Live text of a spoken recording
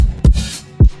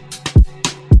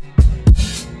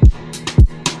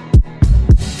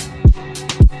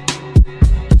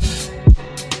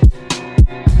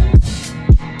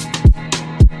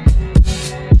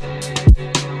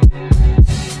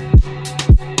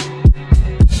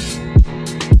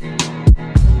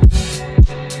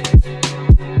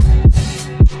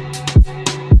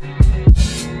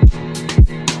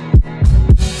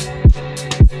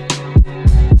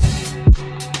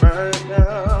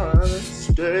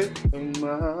it in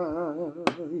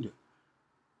mind.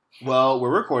 Well, we're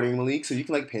recording, Malik, so you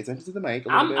can pay attention to the mic a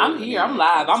little bit. I'm here. I'm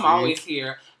live. I'm always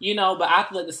here. But I have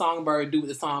to let the songbird do what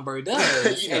the songbird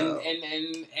does.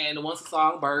 And once the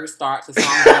songbird starts, the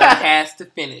songbird has to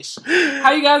finish.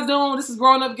 How you guys doing? This is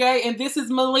Growing Up Gay, and this is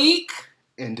Malik.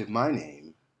 And my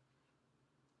name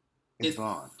is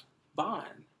Vaughn. Vaughn.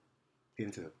 Get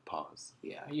into the pause.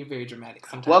 Yeah, you're very dramatic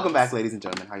sometimes. Welcome back, ladies and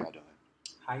gentlemen. How y'all doing?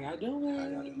 How y'all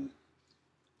doing?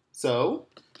 So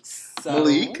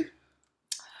Malik,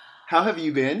 how have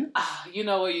you been? You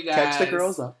know what, you guys? Catch the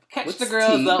girls up.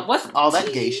 What's all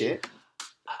that gay shit?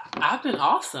 I've been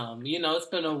awesome. It's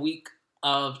been a week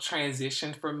of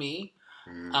transition for me.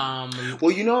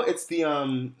 Well, it's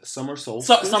the summer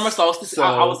solstice. Summer solstice. So,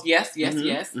 I was yes.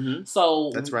 Mm-hmm.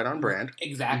 So that's right on brand.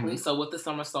 Exactly. Mm-hmm. So with the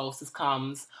summer solstice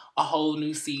comes a whole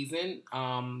new season.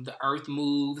 The earth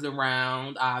moves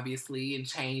around, obviously, and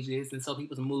changes, and so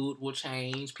people's mood will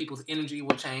change, people's energy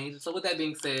will change. So with that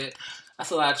being said,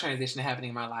 that's a lot of transition happening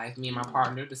in my life. Me and my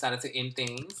partner decided to end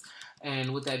things,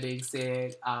 and with that being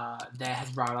said, that has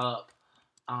brought up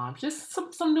just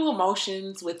some new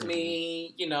emotions with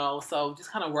me, so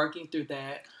just kind of working through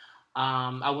that.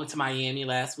 I went to Miami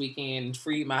last weekend and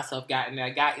freed myself, got in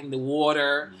the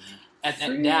water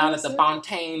down at the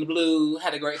Fontainebleau,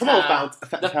 had a great time.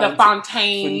 The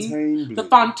Fontainebleau. The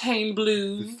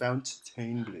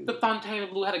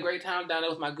Fontainebleau, had a great time down there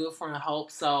with my good friend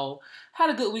Hope, so had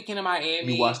a good weekend in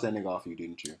Miami. You washed that nigga off you,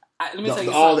 didn't you? Let me tell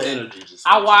you all something. The energy just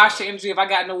I washed the energy. If I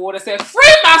got in the water, said,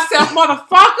 free myself,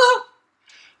 motherfucker!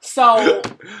 So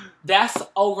that's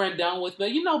over and done with.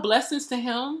 But blessings to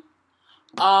him.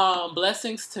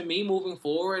 Blessings to me moving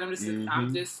forward. I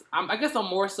guess I'm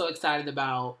more so excited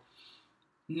about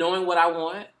knowing what I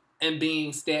want and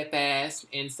being steadfast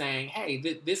and saying, hey,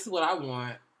 this is what I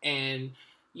want. And,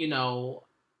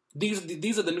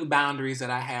 these are the new boundaries that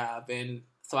I have. And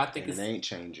so I think it ain't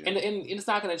changing. And it's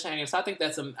not going to change. So I think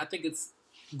it's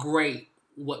great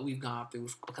what we've gone through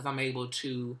because I'm able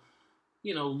to,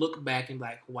 look back and be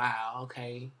like, wow,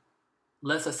 okay,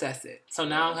 let's assess it. So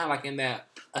now I'm kind of in that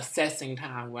assessing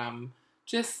time where I'm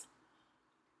just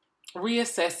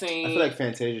reassessing. I feel like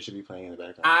Fantasia should be playing in the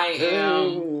background. I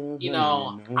am,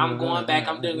 I'm going back.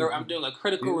 I'm doing a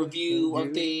critical review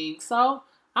of things. So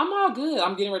I'm all good.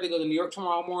 I'm getting ready to go to New York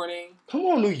tomorrow morning. Come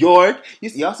on, New York.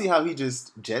 Y'all see how he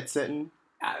just jet setting?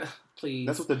 Please.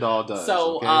 That's what the doll does.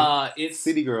 So, okay? It's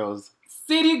City Girls.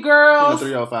 City Girls. From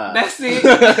the 305. That's it.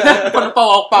 From the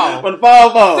 404. From the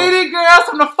 404. City Girls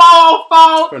from the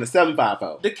 404. From the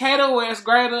 754. Decatur, where it's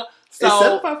greater. So, is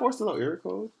 754 still an area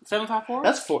code? 754?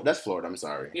 That's Florida, I'm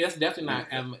sorry. Yeah, that's definitely not.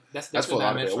 That's Fort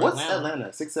not Lauderdale. What's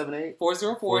Atlanta? 678?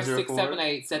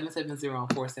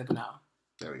 404-678-7770-470.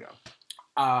 There we go.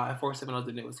 And 470 is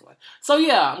the newest one. So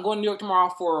yeah, I'm going to New York tomorrow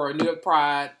for New York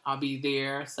Pride. I'll be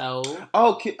there. So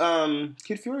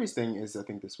Kid Fury's thing is I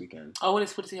think this weekend. Oh, what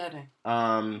is he having?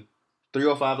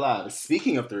 305 Live.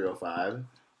 Speaking of 305,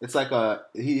 it's like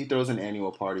he throws an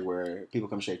annual party where people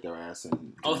come shake their ass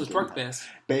and it's a twerk fest.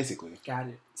 Basically, got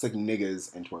it. It's like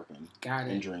niggas and twerking. Got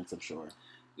it. And drinks, I'm sure.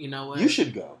 You know what? You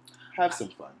should go. Have some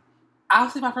fun. I'll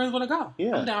see if my friends want to go.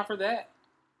 Yeah, I'm down for that.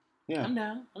 Yeah, I'm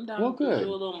down. Well, good. Do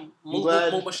a little move my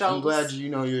shoulders. I'm glad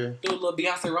you're... Do a little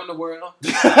Beyonce Run the World.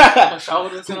 My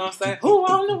shoulders, you know what I'm saying? Who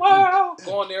on the world?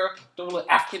 Go on there, do a little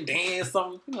African dance,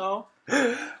 something,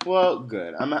 Well,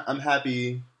 good. I'm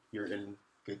happy you're in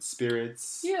good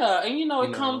spirits. Yeah, and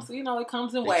it comes in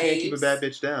waves. Can't keep a bad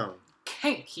bitch down.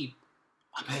 Can't keep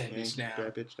a bad bitch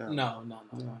down. No.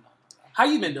 Yeah. How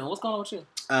you been doing? What's going on with you?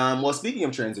 Well, speaking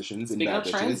of transitions,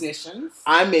 transitions,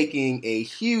 I'm making a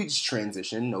huge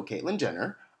transition. No, Caitlyn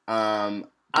Jenner. I'm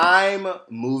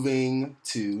moving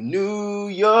to New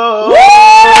York.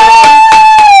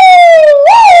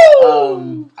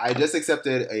 I just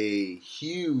accepted a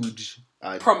huge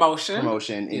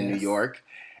promotion in New York,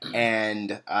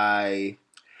 and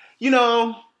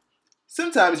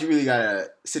sometimes you really gotta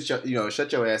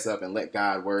shut your ass up and let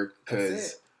God work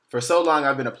because. For so long,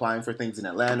 I've been applying for things in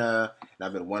Atlanta, and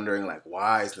I've been wondering,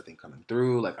 why is nothing coming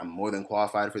through? I'm more than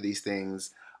qualified for these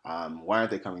things. Why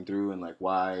aren't they coming through? And,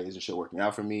 why isn't shit working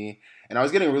out for me? And I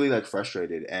was getting really,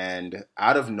 frustrated. And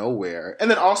out of nowhere...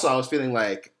 And then also, I was feeling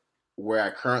where I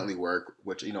currently work,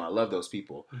 which, I love those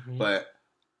people. Mm-hmm. But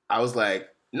I was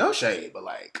no shade, but,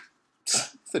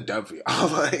 it's a dub for you.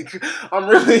 I'm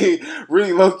really,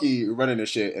 really low-key running this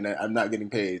shit, and I'm not getting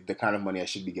paid the kind of money I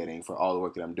should be getting for all the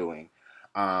work that I'm doing.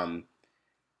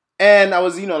 And I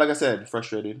was, like I said,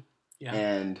 frustrated. Yeah.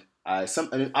 And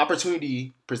an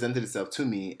opportunity presented itself to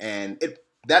me, and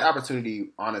that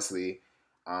opportunity, honestly,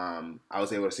 I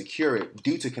was able to secure it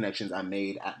due to connections I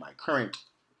made at my current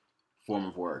form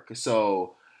of work.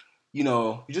 So, you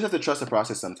just have to trust the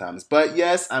process sometimes. But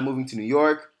yes, I'm moving to New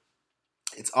York.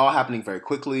 It's all happening very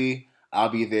quickly. I'll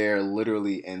be there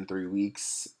literally in 3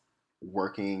 weeks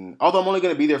working. Although I'm only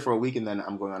going to be there for a week and then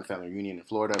I'm going on a family reunion in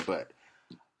Florida. But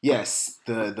yes,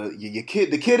 the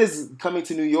kid is coming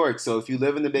to New York. So if you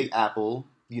live in the Big Apple,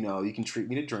 you can treat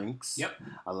me to drinks. Yep.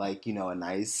 I like, a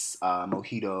nice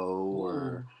mojito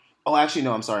or... Oh, actually,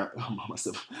 no, I'm sorry. I'm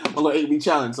a little AB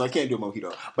challenge, so I can't do a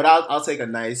mojito. But I'll take a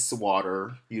nice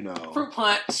water, fruit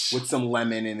punch. With some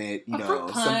lemon in it,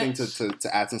 something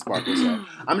to add some sparkle. So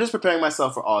I'm just preparing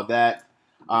myself for all that.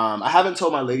 I haven't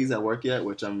told my ladies at work yet,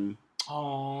 which I'm...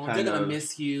 Oh, they're going to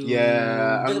miss you.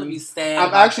 Yeah. They're going to be sad.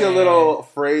 I'm actually a little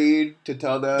afraid to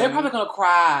tell them. They're probably going to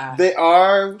cry. They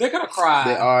are. They're going to cry.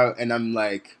 They are, and I'm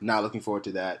not looking forward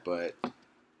to that, but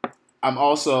I'm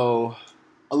also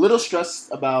a little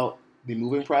stressed about the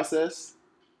moving process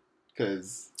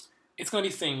because it's going to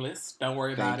be seamless. Don't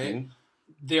worry about it.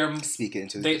 They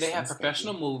have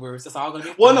professional movers. It's all going to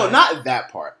be well, no, not that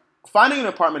part. Finding an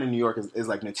apartment in New York is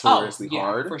notoriously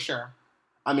hard. For sure.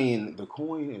 I mean, the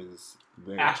coin is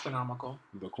there. Astronomical.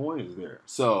 The coin is there.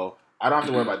 So I don't have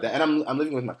to worry about that. And I'm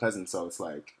living with my cousin, so it's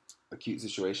like a cute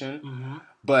situation. Mm-hmm.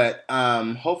 But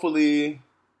hopefully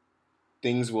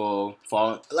things will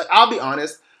fall. Like, I'll be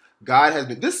honest, God has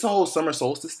been... This whole summer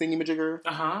solstice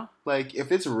thingy-majigger, like,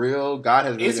 if it's real, God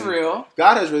has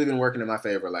really been working in my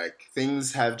favor. Like,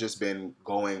 things have just been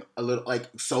going a little, like,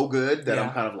 so good that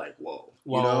I'm kind of like,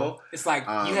 whoa. It's like,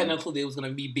 you had no clue that it was going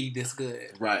to be this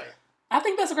good. Right. I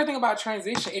think that's the great thing about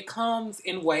transition. It comes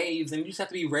in waves, and you just have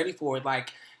to be ready for it.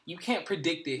 Like, you can't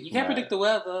predict it. You can't predict the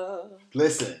weather.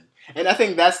 Listen, and I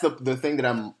think that's the thing that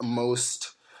I'm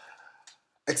most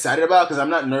excited about, because I'm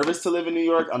not nervous to live in New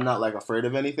York. I'm not, like, afraid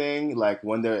of anything. Like,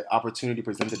 when the opportunity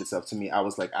presented itself to me, I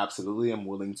was like, absolutely, I'm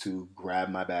willing to grab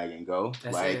my bag and go.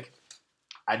 That's like, it.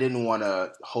 I didn't want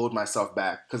to hold myself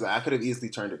back, because I could have easily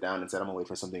turned it down and said, I'm going to wait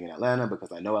for something in Atlanta,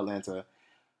 because I know Atlanta,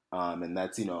 and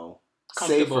that's,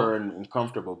 safer and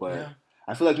comfortable, but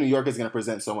I feel like New York is going to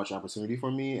present so much opportunity for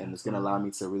me, and it's going to allow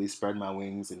me to really spread my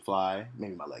wings and fly.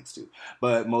 Maybe my legs too,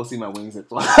 but mostly my wings and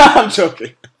fly. I'm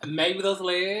joking. Maybe those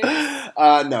legs.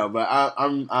 No, but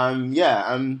I'm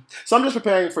so I'm just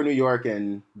preparing for New York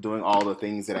and doing all the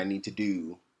things that I need to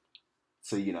do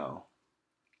to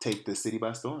take the city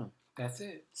by storm. That's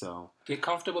it. So get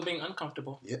comfortable being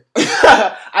uncomfortable. Yeah,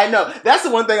 I know. That's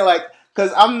the one thing. Like,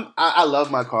 because I love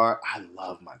my car. I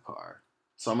love my car.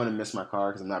 So I'm going to miss my car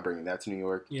because I'm not bringing that to New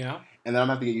York. Yeah. And then I'm going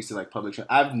to have to get used to, like, public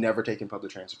transportation. I've never taken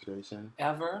public transportation.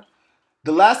 Ever?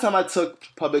 The last time I took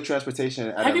public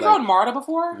transportation... Have you rode MARTA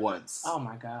before? Once. Oh,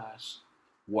 my gosh.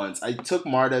 Once. I took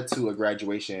MARTA to a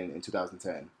graduation in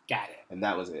 2010. Got it. And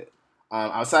that was it.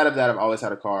 Outside of that, I've always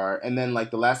had a car. And then, like,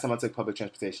 the last time I took public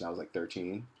transportation, I was, like,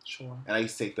 13. Sure. And I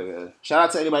used to take the... Shout out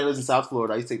to anybody who lives in South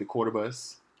Florida. I used to take the quarter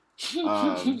bus.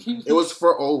 It was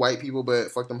for old white people, but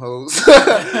fuck them hoes.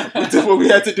 We did what we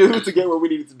had to do to get where we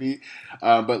needed to be.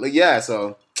 But like, yeah,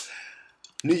 so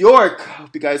New York.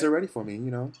 Hope you guys are ready for me.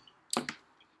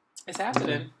 It's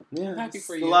happening. Yeah, I'm happy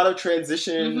for you. A lot of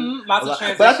transition. Mm-hmm. Lots of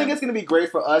transition. But I think it's gonna be great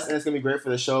for us, and it's gonna be great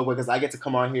for the show because I get to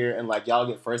come on here and like y'all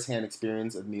get firsthand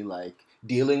experience of me like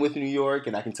dealing with New York,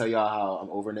 and I can tell y'all how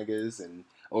I'm over niggas and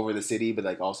over the city, but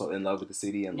like also in love with the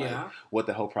city and like what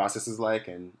the whole process is like,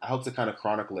 and I hope to kind of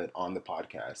chronicle it on the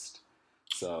podcast.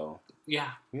 So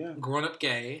yeah, Grown Up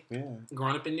Gay,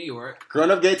 Grown Up in New York,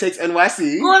 Grown Up Gay takes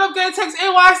NYC, Grown Up Gay takes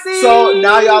NYC. So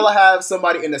now y'all have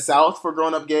somebody in the South for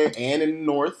Grown Up Gay and in the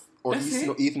North or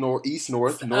North,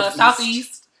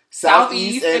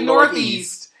 Southeast, and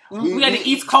Northeast. We had the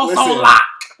East Coast on lock.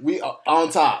 We are on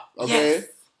top. Okay. Yes.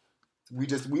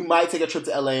 We might take a trip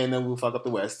to LA and then we'll fuck up the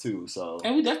West too. So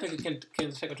and we definitely can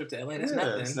take a trip to LA. That's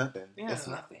nothing. It's nothing. Yeah, it's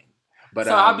nothing. But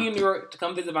so I'll be in New York to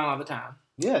come visit Vaughn all the time.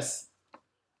 Yes,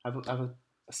 I have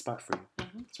a spot for you.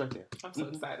 Mm-hmm. It's right there. I'm so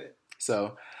excited.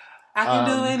 So I can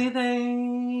do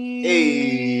anything.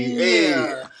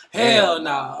 Hey. Hell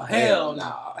no. Hell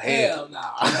no. Hell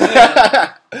no.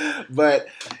 But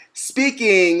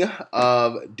speaking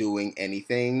of doing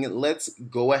anything, let's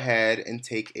go ahead and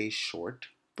take a short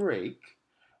break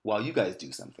while you guys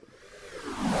do something.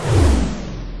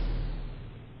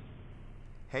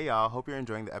 Hey y'all, hope you're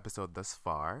enjoying the episode thus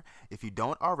far. If you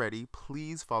don't already,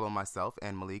 please follow myself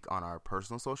and Malik on our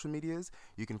personal social medias.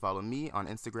 You can follow me on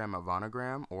Instagram at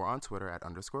Vaughnagram or on Twitter at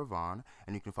 _Vaughn.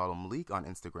 And you can follow Malik on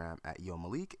Instagram at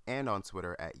YoMalik and on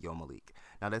Twitter at YoMalik.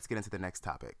 Now let's get into the next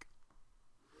topic.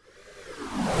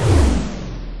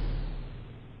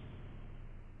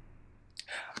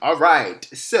 All right,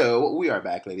 so we are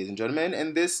back, ladies and gentlemen,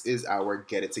 and this is our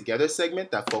Get It Together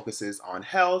segment that focuses on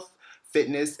health,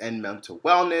 fitness and mental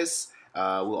wellness.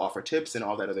 We'll offer tips and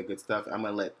all that other good stuff. I'm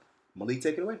going to let Malik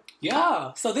take it away.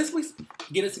 Yeah. So this week's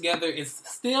Get It Together is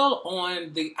still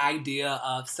on the idea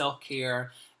of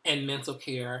self-care and mental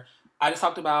care. I just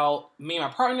talked about me and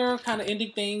my partner kind of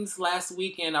ending things last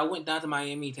weekend. I went down to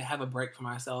Miami to have a break for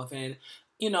myself. And,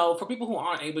 for people who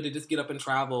aren't able to just get up and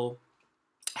travel,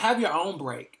 have your own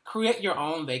break. Create your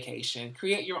own vacation.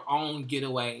 Create your own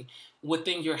getaway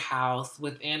within your house,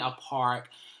 within a park.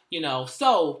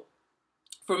 So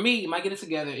for me, my Get It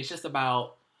Together is just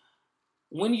about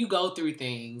when you go through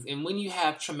things and when you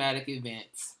have traumatic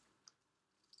events,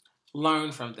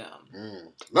 learn from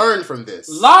them. Learn from this.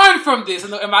 Learn from this.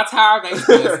 And my tired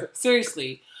face.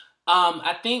 Seriously.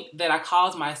 I think that I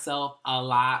caused myself a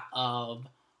lot of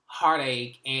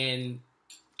heartache and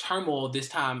turmoil this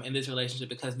time in this relationship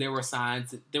because there were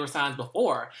signs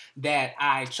before that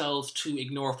I chose to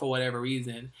ignore for whatever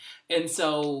reason. And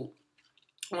so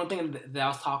one thing that I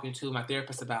was talking to my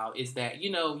therapist about is that,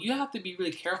 you have to be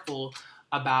really careful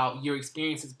about your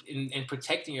experiences in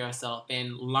protecting yourself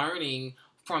and learning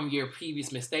from your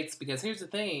previous mistakes, because here's the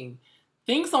thing.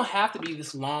 Things don't have to be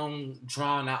this long,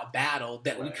 drawn-out battle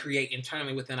that we create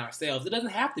internally within ourselves. It doesn't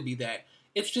have to be that.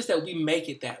 It's just that we make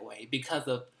it that way because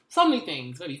of so many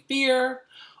things, maybe fear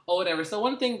or whatever. So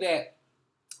one thing that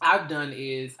I've done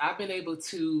is I've been able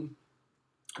to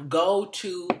go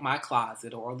to my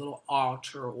closet or a little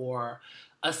altar or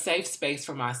a safe space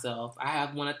for myself. I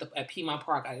have one at Piedmont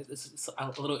Park. It's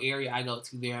a little area I go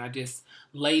to there, and I just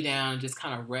lay down and just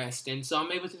kind of rest. And so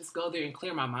I'm able to just go there and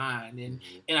clear my mind. And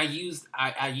I use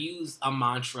a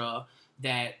mantra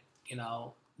that,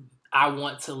 I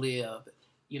want to live.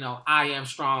 I am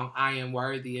strong. I am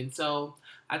worthy. And so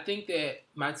I think that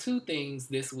my two things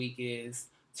this week is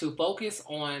to focus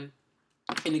on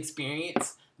an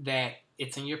experience that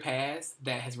it's in your past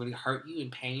that has really hurt you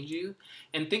and pained you,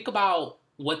 and think about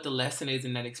what the lesson is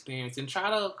in that experience and try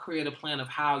to create a plan of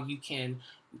how you can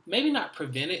maybe not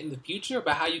prevent it in the future,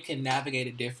 but how you can navigate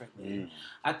it differently.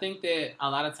 I think that a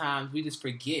lot of times we just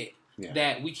forget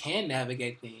that we can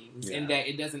navigate things and that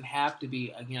it doesn't have to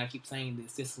be, again, I keep saying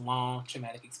this long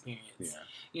traumatic experience.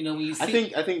 When you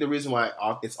see, I think the reason why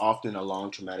it's often a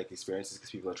long traumatic experience is because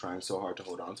people are trying so hard to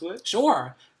hold on to it.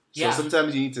 Sure. So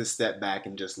sometimes you need to step back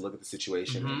and just look at the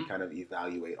situation and kind of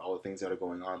evaluate all the things that are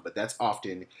going on. But that's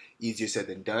often easier said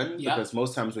than done because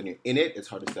most times when you're in it, it's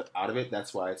hard to step out of it.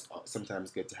 That's why it's sometimes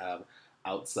good to have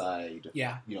outside,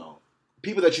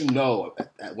 people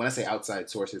that when I say outside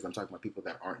sources, I'm talking about people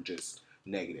that aren't just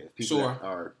negative. People that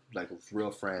are like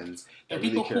real friends. And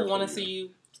people who want to see you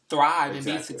thrive and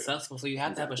be successful. So you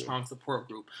have to have a strong support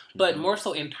group. But more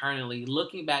so internally,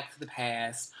 looking back to the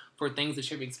past for things that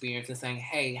you've experienced and saying,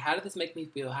 hey, how did this make me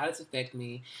feel? How does it affect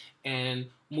me? And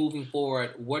moving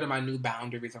forward, what are my new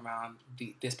boundaries around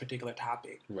this particular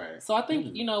topic? Right. So I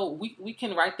think, we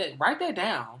can write that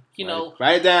down.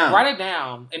 Write it down. Write it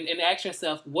down and ask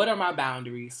yourself, what are my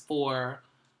boundaries for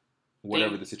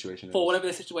whatever the situation is. For whatever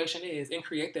the situation is, and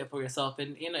create that for yourself,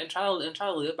 and try to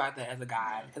live by that as a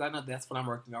guide, because I know that's what I'm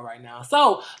working on right now.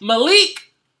 So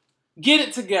Malik, get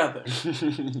it together.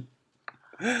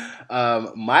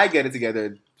 My Get It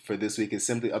Together for this week is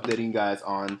simply updating you guys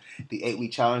on the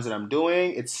 8-week challenge that I'm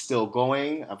doing. It's still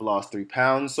going. I've lost 3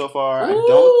 pounds so far. Ooh, I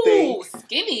don't think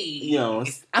skinny. I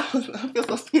feel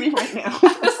so skinny right now.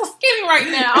 I feel so skinny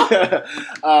right now.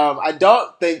 I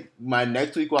don't think my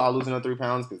next week I'll lose another 3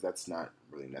 pounds because that's not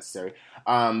really necessary.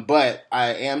 But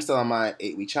I am still on my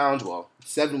 8-week challenge. Well,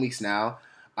 7 weeks now.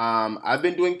 I've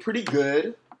been doing pretty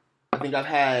good. I think I've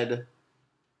had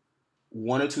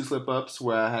 1 or 2 slip-ups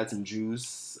where I had some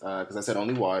juice, because I said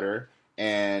only water,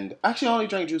 and actually I only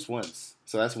drank juice once,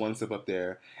 so that's 1 slip-up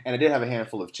there, and I did have a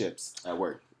handful of chips at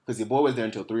work, because your boy was there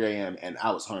until 3 a.m., and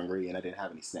I was hungry, and I didn't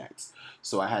have any snacks,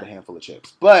 so I had a handful of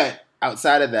chips. But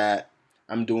outside of that,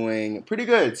 I'm doing pretty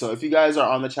good, so if you guys are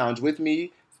on the challenge with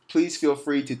me, please feel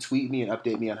free to tweet me and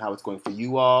update me on how it's going for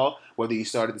you all, whether you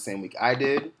started the same week I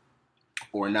did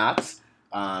or not.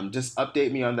 Just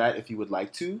update me on that if you would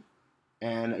like to.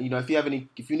 And,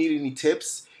 if you need any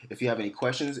tips, if you have any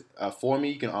questions for me,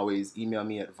 you can always email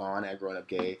me at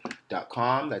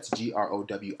vaughn@grownupgay.com. That's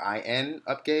GROWIN,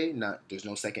 upgay. There's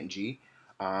no second G.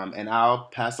 And I'll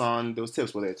pass on those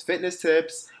tips, whether it's fitness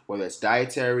tips, whether it's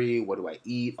dietary, what do I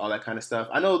eat, all that kind of stuff.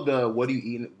 I know the what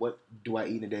do I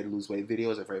eat in a day to lose weight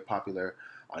videos are very popular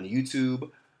on YouTube.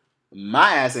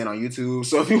 My ass ain't on YouTube,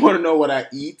 so if you want to know what I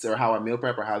eat or how I meal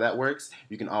prep or how that works,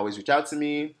 you can always reach out to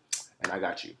me, and I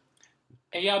got you.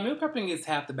 And y'all, meal prepping is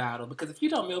half the battle, because if you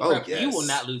don't meal prep, you will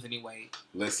not lose any weight.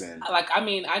 Listen.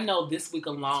 I know this week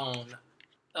alone,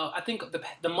 I think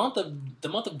the month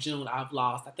of June, I've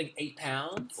lost, I think, 8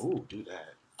 pounds. Ooh, do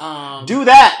that. Do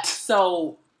that.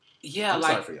 So yeah, I'm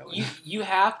like sorry for yelling. you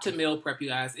have to meal prep, you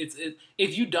guys.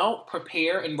 If you don't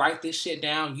prepare and write this shit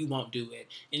down, you won't do it,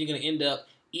 and you're gonna end up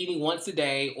eating once a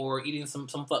day or eating some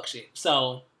fuck shit.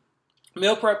 So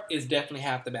meal prep is definitely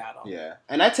half the battle. Yeah,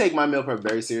 and I take my meal prep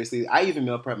very seriously. I even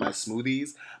meal prep my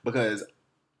smoothies because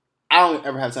I don't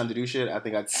ever have time to do shit. I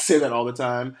think I say that all the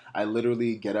time. I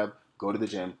literally get up, go to the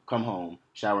gym, come home,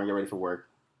 shower and get ready for work.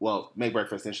 Well, make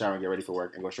breakfast, then shower and get ready for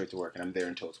work, and go straight to work. And I'm there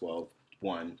until 12,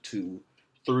 1, 2,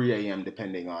 3 a.m.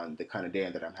 depending on the kind of day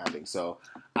that I'm having. So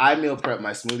I meal prep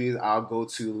my smoothies. I'll go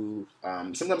to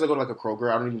sometimes I go to like a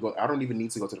Kroger. I don't even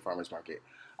need to go to the farmer's market.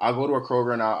 I'll go to a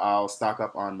Kroger and I'll stock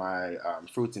up on my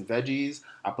fruits and veggies.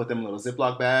 I'll put them in little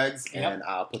Ziploc bags and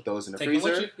I'll put those in the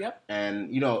freezer. Yep. And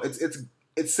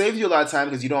it saves you a lot of time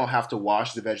because you don't have to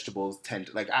wash the vegetables.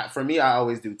 For me, I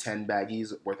always do 10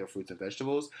 baggies worth of fruits and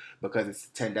vegetables because it's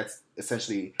 10. That's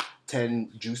essentially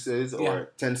 10 juices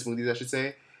or 10 smoothies, I should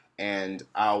say. And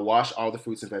I'll wash all the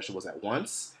fruits and vegetables at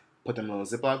once, put them in little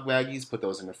Ziploc baggies, put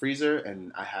those in the freezer,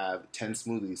 and I have 10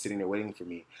 smoothies sitting there waiting for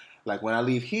me. Like when I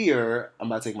leave here, I'm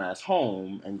about to take my ass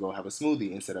home and go have a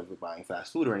smoothie instead of buying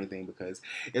fast food or anything because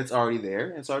it's already there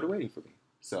and it's already waiting for me.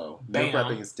 So meal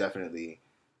prepping is definitely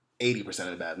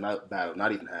 80% of the battle,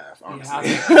 not even half, honestly.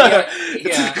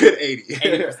 It's a good 80.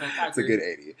 80%. It's a good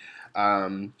 80.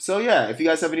 So yeah, if you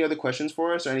guys have any other questions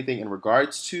for us or anything in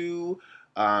regards to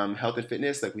health and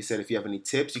fitness, like we said, if you have any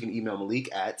tips, you can email Malik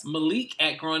at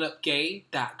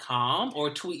grownupgay.com or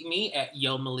tweet me at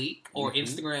YoMalik or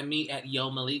Instagram me at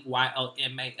YoMalik,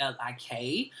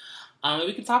 YoMalik.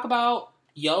 We can talk about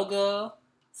yoga,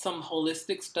 some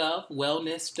holistic stuff,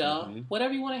 wellness stuff,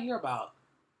 whatever you want to hear about.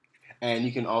 And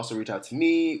you can also reach out to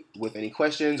me with any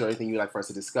questions or anything you'd like for us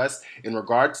to discuss in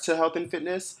regards to health and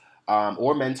fitness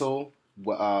or mental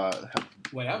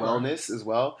wellness as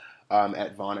well.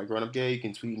 At Vaughn at Grown Up Gay. You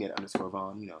can tweet me at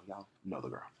 _Vaughn. You know, y'all know the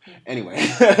girl. Anyway,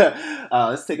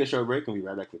 let's take a short break and we'll be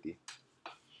right back with you.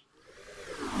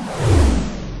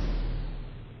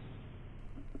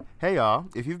 Hey y'all,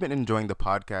 if you've been enjoying the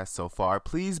podcast so far,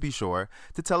 please be sure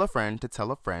to tell a friend, to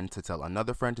tell a friend, to tell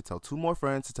another friend, to tell 2 more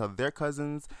friends, to tell their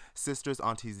cousins, sisters,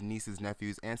 aunties, nieces,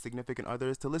 nephews, and significant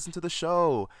others to listen to the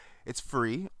show. It's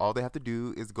free. All they have to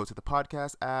do is go to the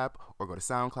podcast app or go to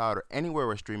SoundCloud or anywhere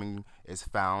where streaming is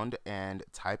found and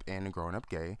type in Grown Up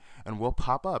Gay and we'll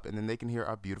pop up and then they can hear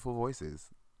our beautiful voices.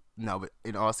 No, but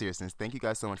in all seriousness, thank you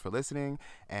guys so much for listening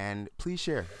and please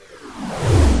share.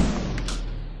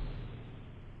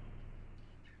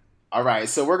 All right,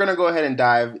 so we're going to go ahead and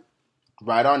dive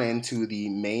right on into the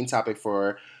main topic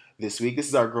for this week. This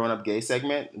is our Grown Up Gay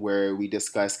segment where we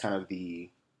discuss kind of I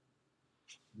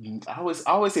always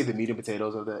say the meat and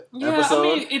potatoes of the episode.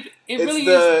 I mean, it really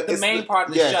is the main part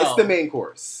of the show. Yeah, it's the main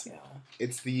course. Yeah.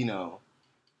 It's the,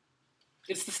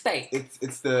 it's the steak.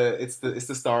 It's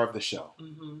the star of the show.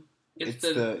 Mm-hmm. It's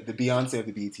the Beyonce of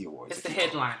the BET Awards. It's the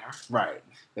headliner. Right.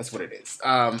 That's what it is.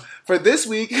 For this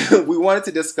week, we wanted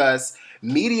to discuss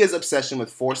media's obsession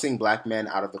with forcing black men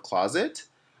out of the closet.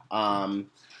 The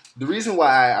reason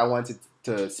why I wanted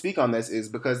to speak on this is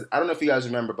because, I don't know if you guys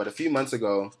remember, but a few months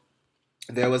ago,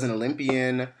 there was an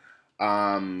Olympian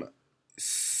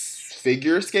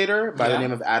figure skater by the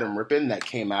name of Adam Rippon that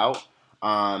came out.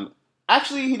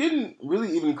 Actually, he didn't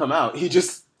really even come out. He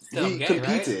just... He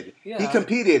competed. Right? Yeah. He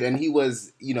competed, and he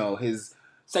was, his...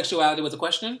 Sexuality was a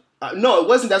question? No, it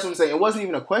wasn't. That's what I'm saying. It wasn't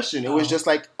even a question. It was just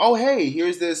like, oh, hey,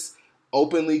 here's this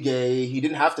openly gay. He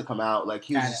didn't have to come out. Like,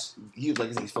 he's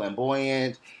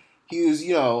flamboyant. He was,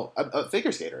 a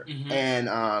figure skater. Mm-hmm.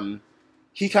 And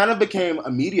he kind of became a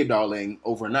media darling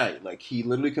overnight. Like, he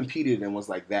literally competed and was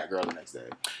like that girl the next day.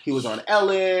 He was on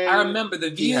Ellen. I remember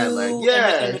The View.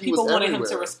 And the people wanted him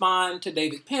to respond to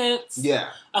David Pence.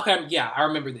 Yeah. Okay, yeah, I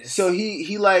remember this. So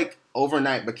he like,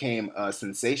 overnight became a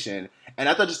sensation. And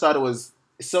I just thought it was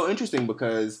so interesting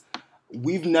because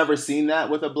we've never seen that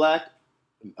with a black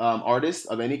artist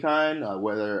of any kind,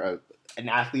 whether an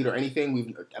athlete or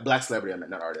anything. A black celebrity,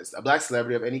 not artist. A black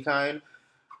celebrity of any kind.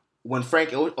 When Frank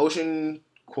Ocean,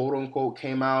 quote unquote,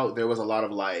 came out, there was a lot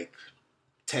of like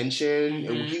tension.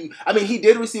 Mm-hmm. He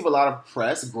did receive a lot of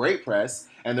press, great press,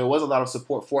 and there was a lot of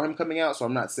support for him coming out. So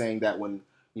I'm not saying that when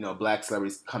black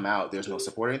celebrities come out, there's no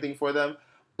support or anything for them,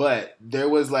 but there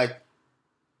was like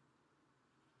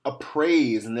a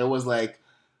praise and there was like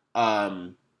a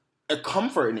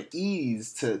comfort and an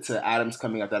ease to Adams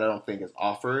coming out that I don't think is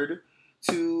offered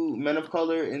to men of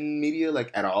color in media, like,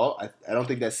 at all. I don't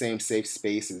think that same safe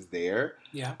space is there.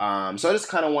 Yeah. So I just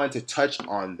kind of wanted to touch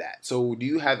on that. So do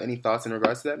you have any thoughts in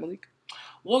regards to that, Malik?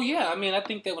 Well, yeah. I mean, I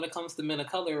think that when it comes to men of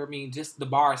color, I mean, just the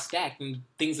bar is stacked and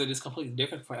things are just completely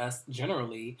different for us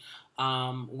generally.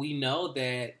 We know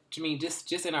that. I mean,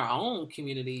 just in our own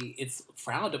community, it's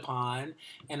frowned upon,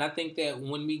 and I think that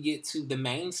when we get to the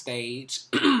main stage,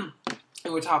 and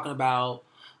we're talking about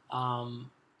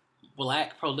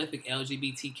Black prolific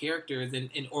LGBT characters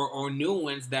or new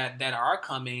ones that are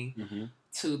coming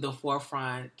to the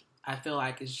forefront, I feel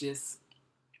like it's just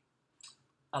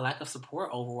a lack of support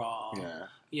overall. Yeah.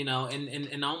 You know,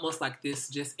 and almost like this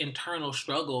just internal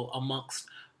struggle amongst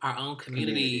our own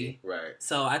community. Right.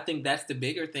 So I think that's the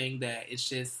bigger thing, that it's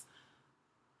just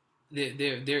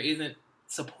there isn't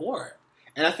support.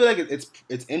 And I feel like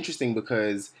it's interesting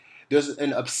because there's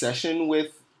an obsession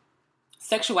with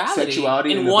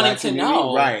sexuality and wanting to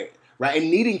know. Right, and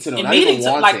needing to know. And not needing even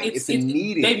to, wanting. like, it's a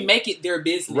needing. They make it their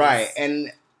business. Right,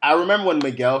 and I remember when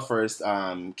Miguel first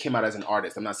came out as an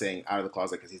artist. I'm not saying out of the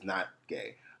closet because he's not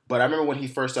gay. But I remember when he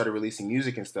first started releasing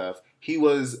music and stuff, he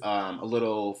was a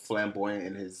little flamboyant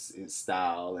in his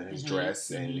style and his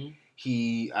dress. And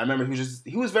I remember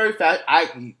he was very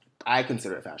I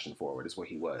consider it fashion forward is what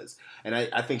he was. And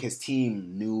I think his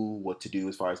team knew what to do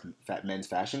as far as men's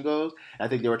fashion goes. I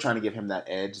think they were trying to give him that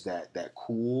edge, that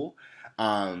cool.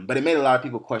 But it made a lot of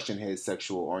people question his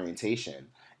sexual orientation.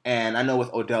 And I know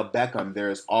with Odell Beckham,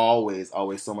 there's always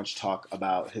so much talk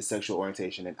about his sexual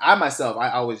orientation. And I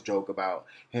always joke about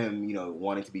him,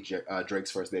 wanting to be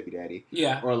Drake's first baby daddy.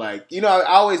 Yeah. Or I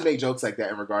always make jokes like that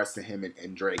in regards to him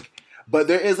and Drake. But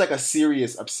there is a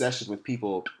serious obsession with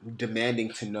people demanding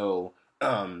to know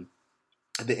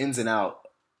the ins and out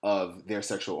of their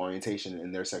sexual orientation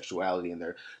and their sexuality and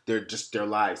their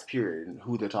lives, period, and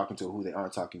who they're talking to, who they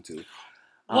aren't talking to.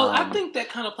 Well, I think that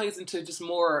kind of plays into just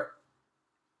more.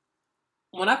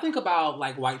 When I think about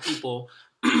white people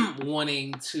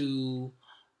wanting to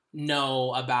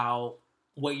know about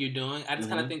what you're doing, I just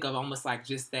kind of think of almost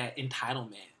just that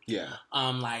entitlement. Yeah.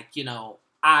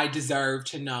 I deserve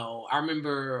to know. I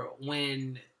remember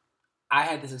when I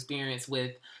had this experience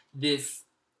with this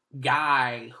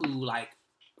guy who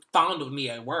fondled me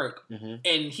at work,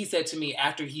 and he said to me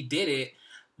after he did it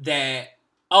that,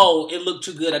 "Oh, it looked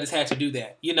too good. I just had to do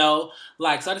that." So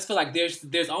I just feel like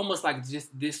there's almost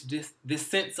just this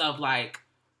sense of I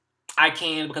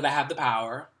can because I have the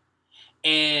power,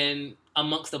 and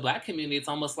amongst the Black community, it's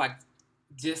almost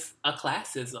just a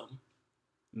classism.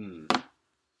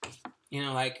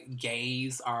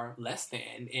 Gays are less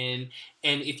than, and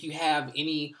if you have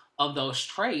any of those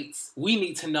traits, we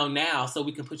need to know now so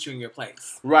we can put you in your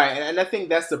place. Right, and I think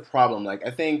that's the problem.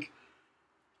 I think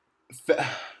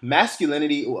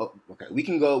masculinity. Okay, we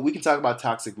can talk about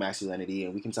toxic masculinity,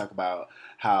 and we can talk about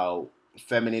how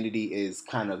femininity is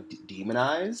kind of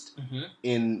demonized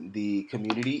in the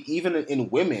community. Even in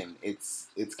women, it's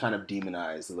kind of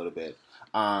demonized a little bit.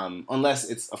 Unless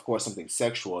it's, of course, something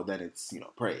sexual, then it's,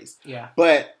 praised. Yeah.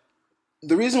 But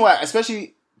the reason why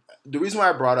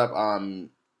I brought up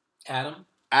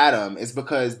Adam is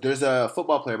because there's a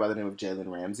football player by the name of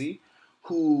Jalen Ramsey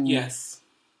who... Yes.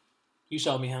 You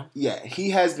showed me him. Yeah.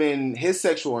 His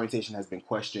sexual orientation has been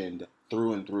questioned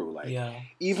through and through.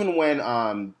 Even when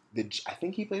I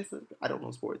think he plays for... I don't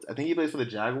know sports. I think he plays for the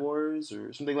Jaguars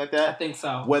or something like that. I think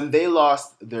so. When they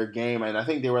lost their game, and I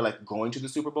think they were going to the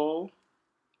Super Bowl...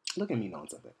 Look at me knowing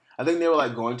something. I think they were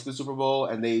going to the Super Bowl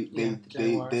and they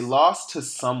lost to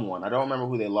someone. I don't remember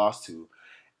who they lost to.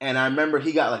 And I remember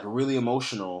he got really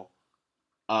emotional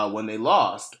when they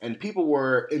lost, and people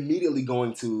were immediately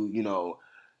going to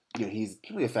he's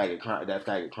a faggot crying, that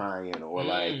faggot crying, or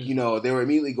they were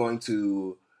immediately going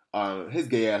to his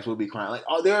gay ass will be crying.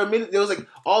 There was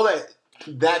all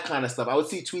that kind of stuff. I would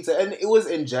see tweets and it was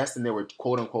in jest and they were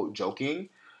quote unquote joking.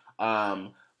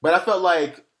 But I felt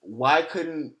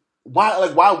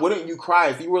why wouldn't you cry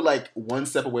if you were one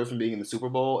step away from being in the Super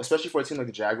Bowl, especially for a team like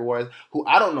the Jaguars, who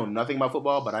I don't know nothing about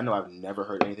football, but I know I've never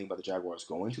heard anything about the Jaguars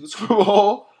going to the Super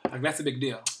Bowl. That's a big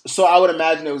deal. So I would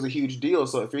imagine it was a huge deal.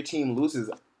 So if your team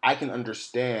loses, I can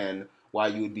understand why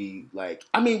you would be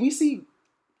we see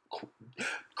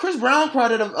Chris Brown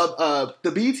cried at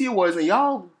the BET Awards, and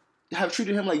y'all have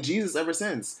treated him like Jesus ever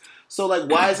since. So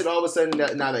why is it all of a sudden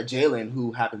that now that Jalen,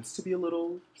 who happens to be a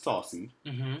little saucy,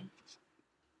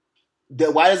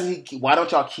 why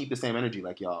don't y'all keep the same energy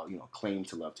like y'all, claim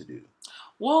to love to do?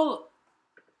 Well,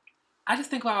 I just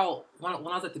think about when I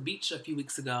was at the beach a few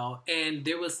weeks ago, and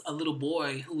there was a little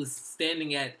boy who was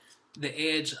standing at the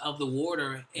edge of the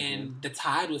water, and the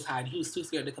tide was high, and he was too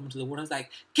scared to come into the water. I was like,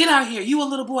 "Get out here, you a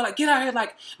little boy! Get out here,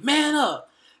 man up!"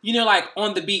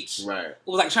 On the beach. Right. It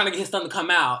was trying to get his son to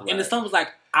come out, and the son was like,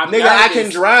 "Nigga, nervous. I can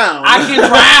drown.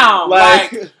 I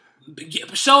can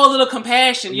drown. Show a little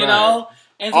compassion, you know."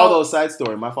 And although, side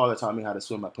story, my father taught me how to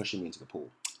swim by pushing me into the pool.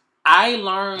 I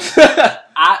learned.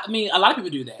 I mean, a lot of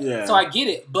people do that, so I get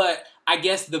it. But I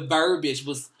guess the verbiage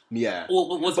was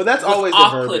but that's always the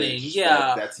verbiage.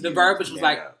 Yeah, the verbiage was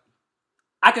like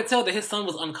I could tell that his son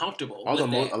was uncomfortable. Although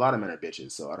a lot of men are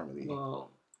bitches, so I don't really. Well,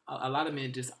 a lot of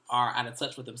men just are out of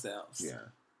touch with themselves. Yeah.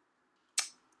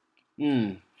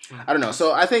 I don't know.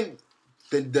 So I think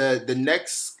the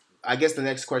next, I guess the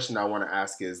next question I want to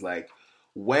ask is like,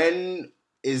 when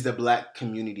is the Black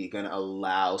community going to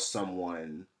allow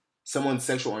someone's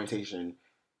sexual orientation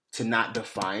to not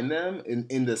define them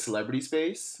in the celebrity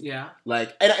space? Yeah.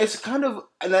 Like, and it's kind of,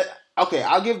 okay,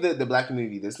 I'll give the Black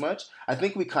community this much. I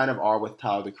think we kind of are with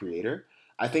Tyler, the Creator.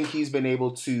 I think he's been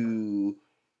able to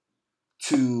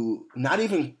not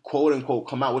even quote unquote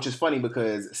come out, which is funny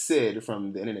because Sid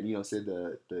from the internet, you know, Sid,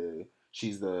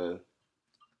 she's the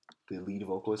lead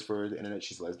vocalist for the internet.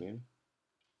 She's lesbian.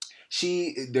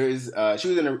 She was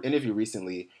in an interview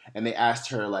recently, and they asked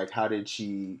her like, how did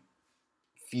she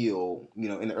feel, you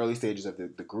know, in the early stages of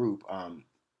the group,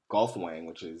 Golf Wang,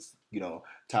 which is, you know,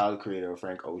 Tyler, the Creator,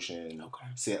 Frank Ocean,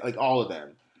 Sid, like all of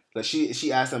them. Like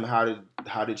she asked them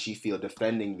how did she feel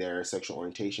defending their sexual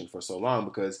orientation for so long,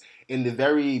 because in the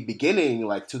very beginning,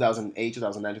 like 2008,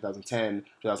 2009, 2010,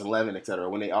 2011, etc.,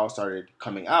 when they all started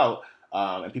coming out,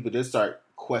 and people did start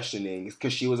questioning,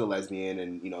 because she was a lesbian,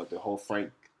 and you know the whole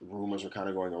Frank rumors were kind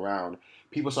of going around.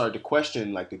 People started to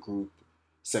question like the group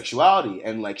sexuality,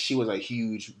 and like she was a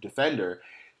huge defender.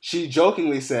 She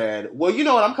jokingly said, "Well, you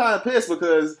know what? I'm kind of pissed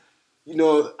because, you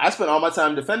know, I spent all my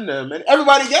time defending them, and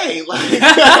everybody gay.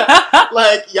 Like,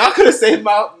 like y'all could have saved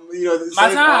my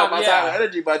time and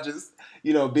energy by just,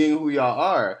 you know, being who y'all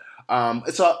are."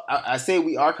 So I say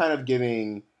we are kind of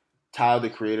giving Tyler, the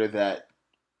Creator, that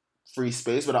free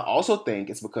space, but I also think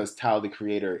it's because Tyler, the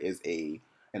Creator, is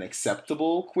an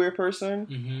acceptable queer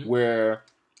person, where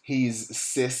he's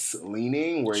cis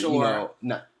leaning, where you know,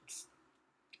 not.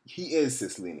 He is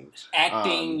cis leaning,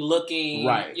 acting, looking,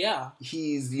 right? Yeah,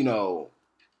 he's, you know,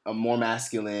 a more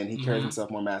masculine. He carries himself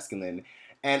more masculine,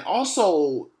 and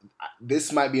also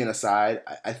this might be an aside.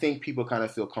 I think people kind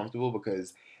of feel comfortable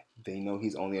because they know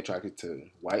he's only attracted to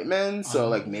white men. So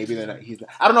like maybe they're not.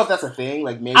 I don't know if that's a thing.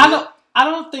 Like maybe I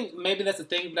don't think maybe that's a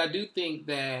thing, but I do think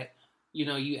that, you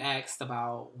know, you asked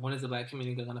about when is the Black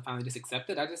community going to finally just accept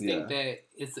it. I just think that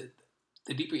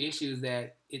the deeper issue is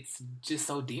that it's just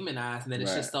so demonized and that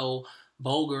it's just so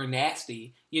vulgar and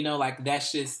nasty. You know, like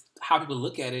that's just how people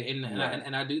look at it.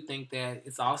 And I do think that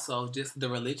it's also just the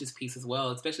religious piece as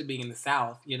well, especially being in the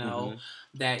South, you know,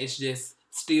 that it's just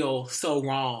still so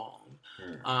wrong.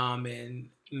 And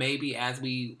maybe as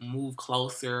we move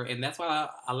closer, and that's why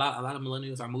a lot of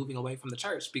millennials are moving away from the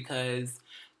church, because,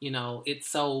 you know, it's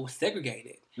so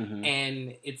segregated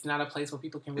and it's not a place where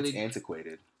people can really... It's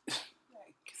antiquated.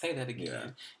 Say that again. Yeah.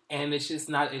 And it's just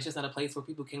not a place where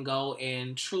people can go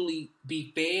and truly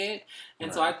be fed.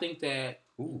 And so I think that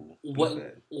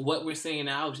what we're seeing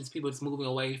now is just people just moving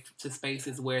away to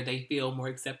spaces where they feel more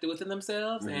accepted within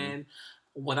themselves. And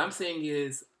what I'm seeing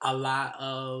is a lot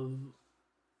of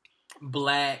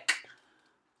Black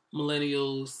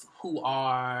millennials who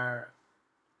are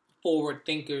forward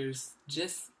thinkers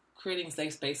just creating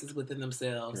safe spaces within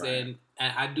themselves. And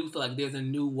I do feel like there's a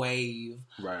new wave,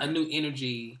 a new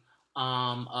energy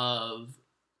of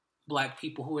Black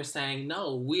people who are saying,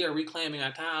 no, we are reclaiming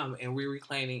our time, and we're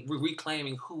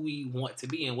reclaiming who we want to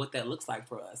be and what that looks like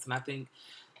for us. And I think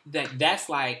that that's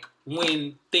like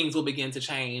when things will begin to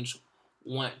change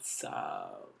once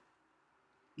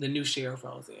the new sheriff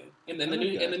rolls in. And then the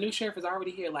new sheriff is already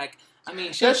here. Like, I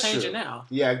mean, she's changing now.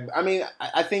 Yeah, I mean,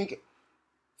 I think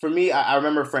for me, I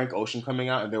remember Frank Ocean coming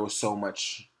out, and there was so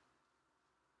much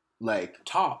like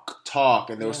talk,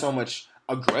 and there was so much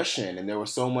aggression, and there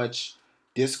was so much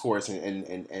discourse,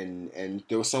 and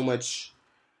there was so much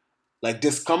like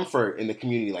discomfort in the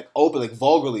community, like open, like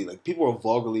vulgarly, like people were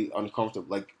vulgarly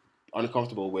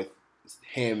uncomfortable with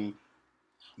him.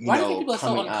 Why do you think people are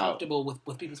so uncomfortable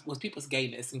with people's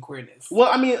gayness and queerness? Well,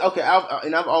 I mean, okay,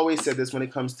 I've always said this when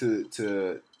it comes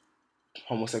to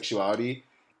homosexuality.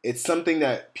 It's something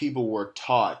that people were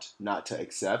taught not to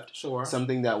accept. Sure.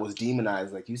 Something that was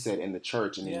demonized, like you said, in the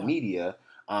church and in media.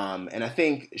 And I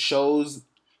think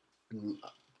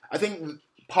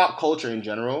pop culture in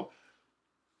general,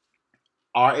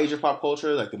 our age of pop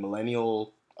culture, like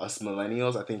us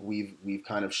millennials, I think we've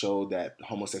kind of showed that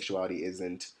homosexuality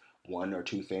isn't one or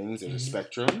two things in a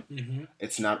spectrum.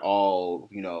 It's not all,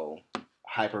 you know,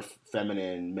 hyper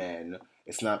feminine men.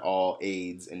 It's not all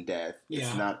AIDS and death. Yeah.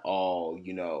 It's not all,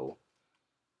 you know,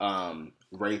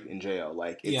 rape in jail.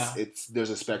 Like it's there's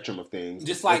a spectrum of things.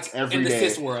 Just like every in the day.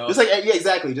 cis world. Just like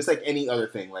exactly. Just like any other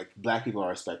thing. Like black people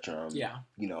are a spectrum. Yeah.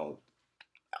 You know,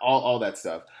 all that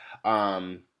stuff.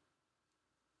 Trying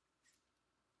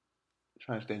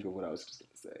to think of what I was just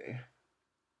gonna say.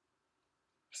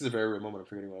 This is a very weird moment. I'm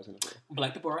forgetting what I was going to say.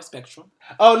 Black people are a spectrum.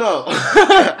 Oh, no.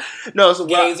 No, so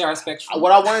gays are a spectrum.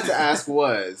 What I wanted to ask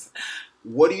was,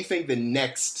 what do you think the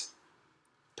next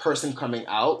person coming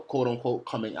out, quote unquote,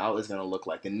 coming out is going to look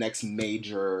like? The next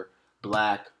major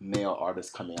black male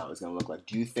artist coming out is going to look like?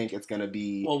 Do you think it's going to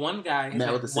be... Well, one guy, his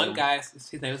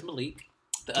name is Malik.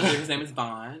 The other, his name is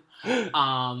Vaughn.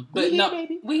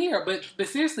 We here. But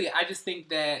seriously, I just think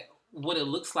that what it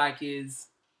looks like is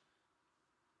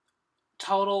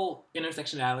total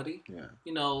intersectionality. Yeah.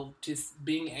 You know, just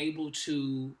being able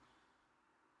to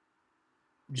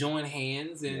join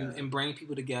hands and bring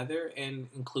people together and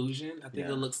inclusion. I think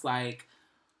it looks like...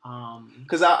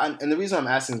 Because and the reason I'm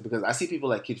asking is because I see people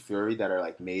like Kid Fury that are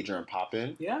like major and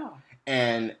poppin'. Yeah.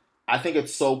 And I think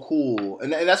it's so cool.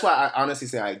 And that's why I honestly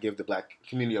say I give the black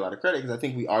community a lot of credit, because I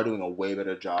think we are doing a way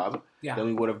better job than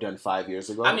we would have done 5 years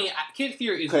ago. I mean, Kid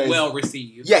Fury is well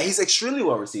received. Yeah, he's extremely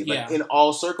well received. Like in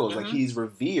all circles. Mm-hmm. Like he's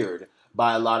revered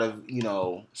by a lot of, you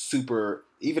know, super,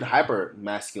 even hyper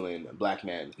masculine black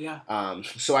men. Yeah.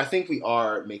 So I think we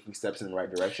are making steps in the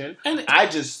right direction. And I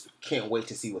just can't wait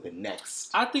to see what the next...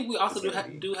 I think we also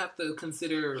do have to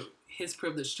consider his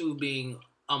privilege too, being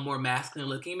a more masculine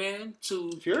looking man.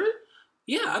 Fury?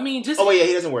 Yeah, I mean, just... Oh, yeah,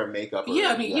 he doesn't wear makeup. You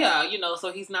know,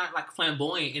 so he's not, like,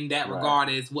 flamboyant in that regard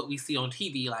as what we see on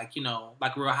TV, like, you know,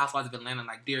 like Real Housewives of Atlanta,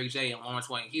 like Derrick J and Lawrence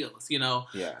Wayne Hills, you know?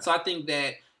 Yeah. So I think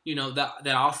that, you know, that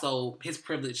also his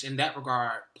privilege in that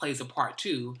regard plays a part,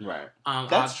 too. Right.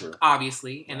 That's true.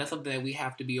 Obviously, and that's something that we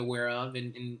have to be aware of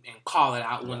and call it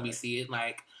out when we see it,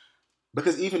 like...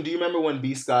 Because do you remember when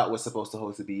B. Scott was supposed to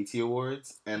host the BET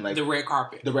Awards? And like the red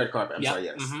carpet. The red carpet, I'm sorry,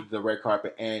 yes. Mm-hmm. The red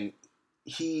carpet. And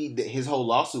his whole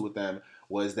lawsuit with them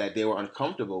was that they were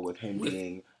uncomfortable with him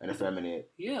being an effeminate,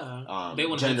 they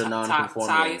want gender non-conforming.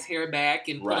 Tie his hair back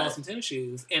and put on some tennis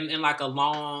shoes and like a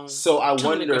long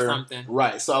tunic or something.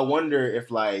 Right. So I wonder if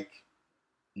like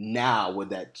now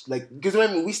would that because I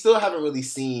mean we still haven't really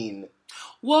seen.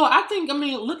 Well, I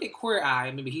mean look at Queer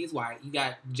Eye. Maybe he's white. You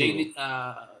got JV,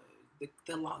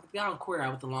 the guy on Queer Eye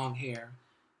with the long hair,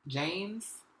 James.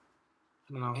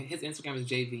 I don't know. His Instagram is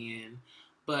JVN.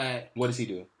 But what does he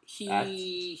do?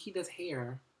 He does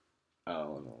hair.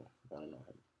 Oh no, I don't know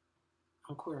him.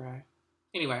 On Queer Eye.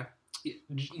 Anyway,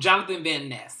 Jonathan Van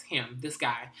Ness, this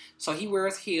guy. So he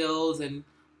wears heels and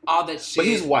all that shit. But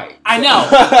he's white. I know.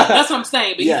 That's what I'm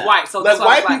saying. But he's white. So like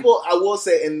white people, I will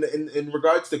say, in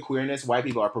regards to queerness, white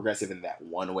people are progressive in that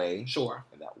one way. Sure.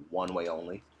 In that one way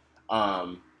only.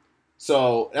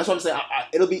 So that's what I'm saying.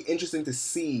 It'll be interesting to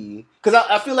see, because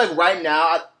I feel like right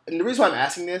now, and the reason why I'm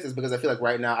asking this is because I feel like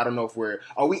right now I don't know if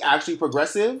are we actually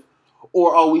progressive,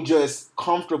 or are we just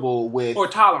comfortable with or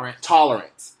tolerant?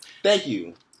 Tolerance. Thank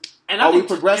you. And are we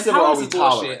progressive or are we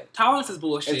tolerant? Tolerance is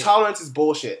bullshit. And tolerance is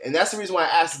bullshit. And that's the reason why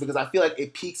I asked, is because I feel like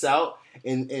it peaks out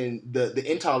in the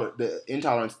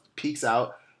intolerance peaks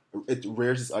out. It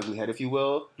rears its ugly head, if you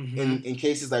will, in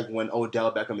cases like when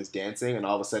Odell Beckham is dancing and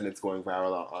all of a sudden it's going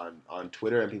viral on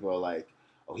Twitter and people are like,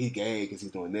 oh, he's gay because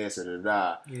he's doing this or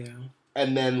da. Yeah.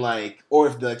 And then like, or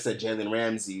if like said Jalen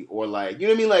Ramsey or like, you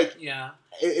know what I mean? Like, yeah,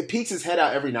 it peeks his head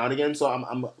out every now and again. So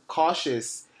I'm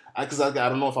cautious because I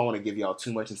don't know if I want to give y'all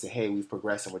too much and say, hey, we've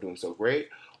progressed and we're doing so great,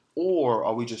 or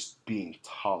are we just being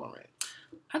tolerant?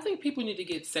 I think people need to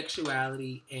get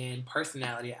sexuality and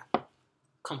personality out.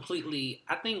 Completely,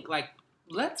 I think, like,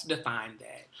 let's define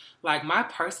that. Like, my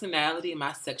personality and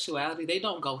my sexuality, they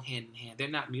don't go hand in hand. They're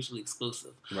not mutually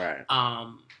exclusive. Right.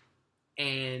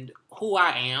 And who I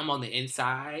am on the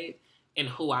inside and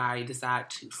who I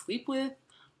decide to sleep with,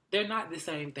 they're not the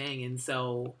same thing. And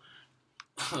so,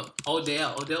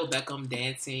 Odell Beckham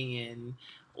dancing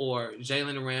or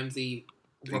Jalen Ramsey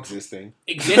existing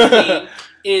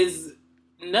is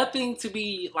nothing to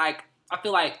be, like, I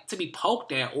feel like to be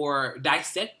poked at or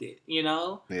dissected, you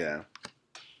know? Yeah.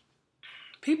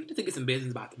 People need to get some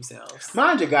business about themselves.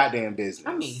 Mind your goddamn business.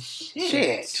 I mean,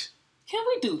 shit. Can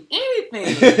we do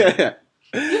anything?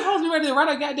 You hoes me ready to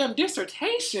write a goddamn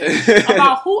dissertation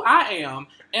about who I am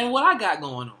and what I got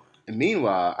going on. And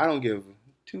meanwhile, I don't give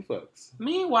 2 fucks.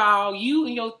 Meanwhile, you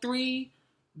and your 3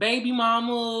 baby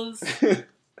mamas,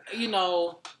 you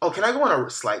know. Oh, can I go on a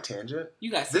slight tangent?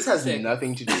 You got 6 This has seconds.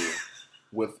 nothing to do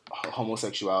with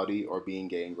homosexuality or being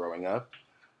gay and growing up.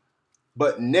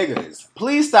 But niggas,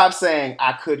 please stop saying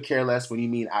I could care less when you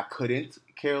mean I couldn't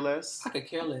care less. I could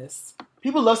care less.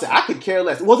 People love saying, I could care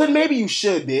less. Well, then maybe you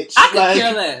should, bitch. I could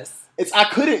care less. I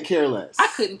couldn't care less. I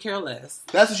couldn't care less.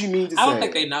 That's what you mean to say. I don't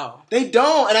think they know. They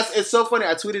don't. And it's so funny.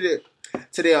 I tweeted it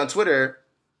today on Twitter,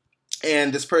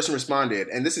 and this person responded,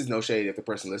 and this is no shade if the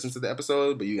person listens to the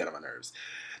episode, but you get on my nerves.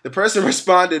 The person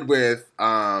responded with,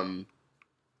 damn,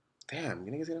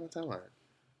 you niggas get on my timeline.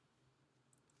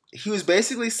 He was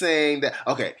basically saying that,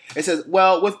 okay, it says,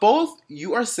 well, with both,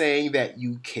 you are saying that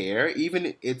you care,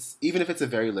 even if it's a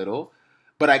very little,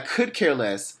 but I could care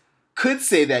less, could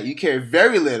say that you care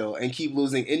very little and keep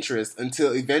losing interest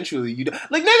until eventually you do.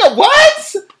 Like, nigga,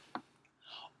 what?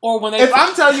 Or when they... If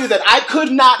I'm telling you that I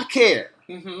could not care,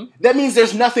 mm-hmm. that means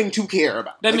there's nothing to care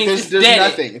about. That means there's dead.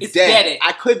 Nothing. It's dead.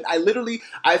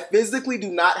 I physically do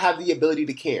not have the ability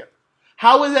to care.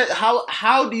 How is that?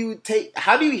 How do you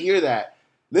hear that?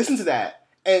 Listen to that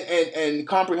and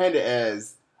comprehend it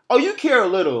as, oh, you care a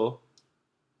little,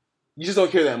 you just don't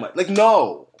care that much. Like,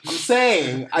 no, I'm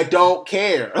saying I don't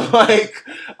care. Like,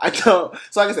 I don't.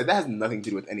 So like I said, that has nothing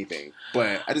to do with anything.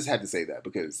 But I just had to say that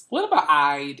because. What about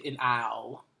I'd and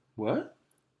owl? What?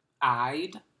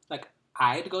 I'd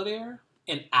go there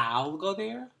and owl go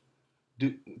there?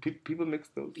 Do people mix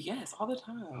those? Yes, all the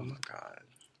time. Oh my God.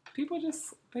 People they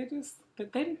need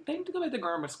to go back to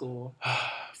grammar school.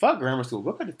 Fuck grammar school.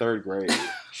 Go back to third grade.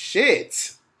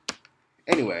 Shit.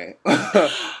 Anyway.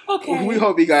 Okay. We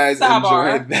hope you guys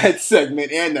Sidebar. enjoyed that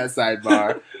segment and that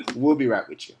sidebar. We'll be right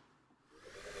with you.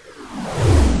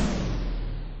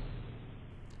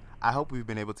 I hope we've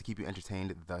been able to keep you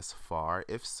entertained thus far.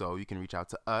 If so, you can reach out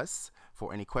to us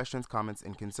for any questions, comments,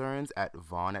 and concerns at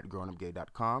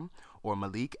vaughn@grownupgay.com or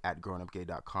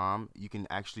malik@grownupgay.com. You can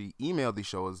actually email the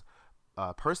show's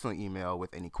personal email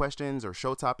with any questions or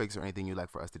show topics or anything you'd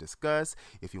like for us to discuss.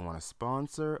 If you want to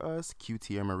sponsor us,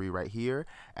 QTM Marie right here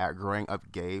at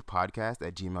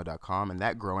growingupgaypodcast@gmail.com. And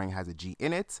that growing has a G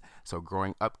in it. So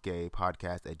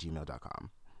growingupgaypodcast@gmail.com.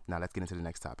 Now let's get into the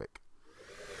next topic.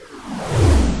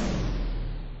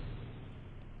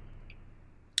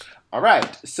 All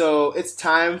right, so it's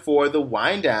time for the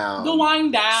wind down. The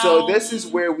wind down. So this is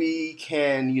where we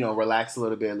can, relax a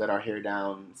little bit, let our hair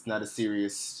down. It's not as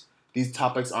serious. These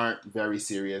topics aren't very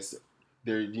serious.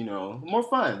 They're, more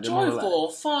fun. They're joyful,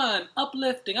 more fun,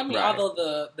 uplifting. I mean, right.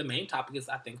 Although the main topic is,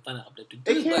 I think, fun and uplifting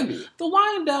too. It can be. The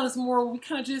wind down is more we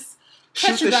kind of just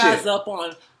catch you guys up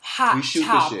on hot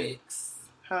topics.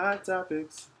 Hot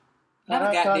topics.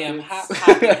 Not a goddamn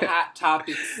hot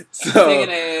topics. So, singing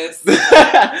ass.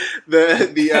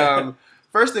 the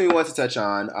first thing we want to touch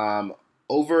on,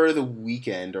 over the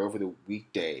weekend or over the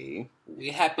weekday,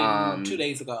 it happened 2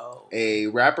 days ago. A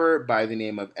rapper by the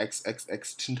name of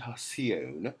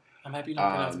XXXTentacion. I'm happy you don't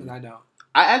pronounce it because I don't.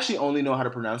 I actually only know how to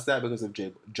pronounce that because of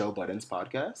Joe Budden's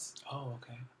podcast. Oh,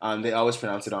 okay. They always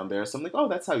pronounce it on there, so I'm like, oh,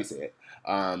 that's how you say it.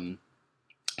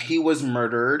 He was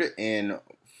murdered in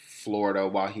Florida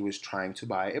while he was trying to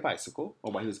buy a bicycle,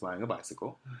 or while he was buying a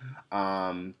bicycle.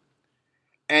 Mm-hmm.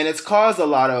 And it's caused a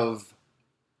lot of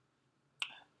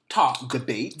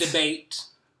debate.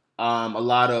 A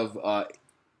lot of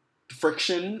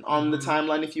friction on the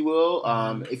timeline, if you will.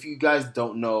 If you guys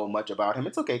don't know much about him,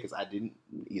 it's okay because I didn't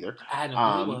either. I hadn't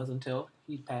known who he was until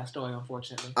he passed away,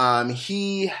 unfortunately.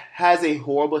 He has a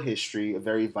horrible history, a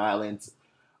very violent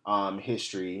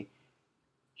history.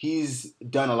 He's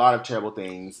done a lot of terrible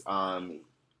things.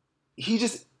 He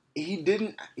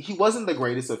wasn't the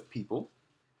greatest of people.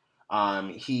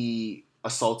 He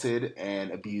assaulted and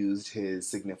abused his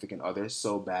significant other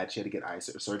so bad she had to get eye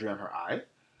surgery on her eye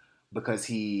because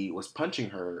he was punching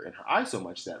her in her eye so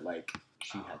much that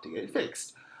she had to get it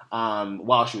fixed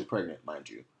while she was pregnant, mind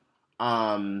you.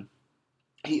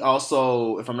 He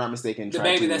also, if I'm not mistaken, the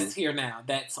baby that's here now,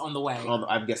 that's on the way.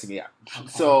 I'm guessing, yeah. Okay.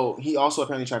 So he also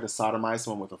apparently tried to sodomize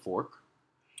someone with a fork.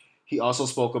 He also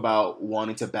spoke about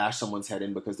wanting to bash someone's head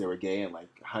in because they were gay and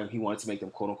how he wanted to make them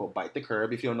quote unquote bite the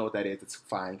curb. If you don't know what that is, it's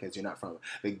fine because you're not from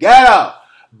the ghetto.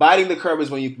 Biting the curb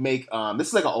is when you make this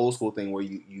is like an old school thing where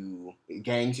you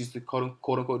gangs used to quote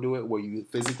unquote do it, where you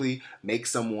physically make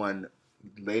someone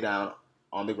lay down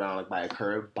on the ground by a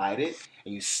curb, bite it,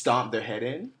 and you stomp their head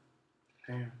in.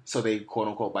 So they quote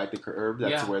unquote bite the curb.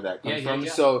 That's where that comes from.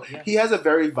 So he has a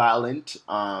very violent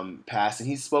past, and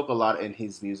he spoke a lot in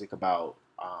his music about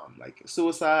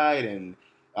suicide and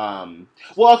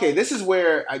this is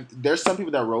where there's some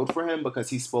people that rode for him because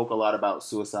he spoke a lot about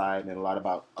suicide and a lot of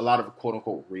quote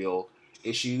unquote real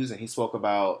issues, and he spoke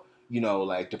about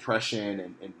depression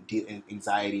and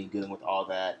anxiety and dealing with all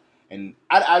that. And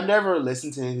I've never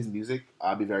listened to his music.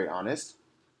 I'll be very honest.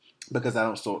 Because I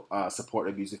don't support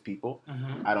abusive people.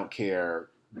 Mm-hmm. I don't care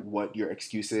what your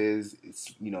excuse is.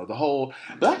 It's, you know, the whole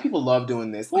black people love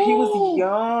doing this. But he was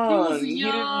young. He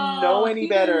didn't know any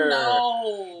better.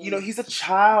 Know. You know, he's a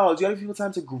child. You gotta give people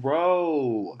time to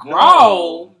grow.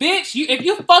 Grow? Bitch, if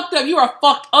you fucked up, you are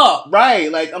fucked up.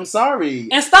 Right, like, I'm sorry.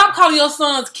 And stop calling your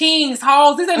sons kings,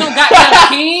 hoes. These ain't no goddamn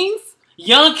kings.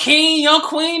 Young king, young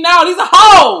queen. No, these are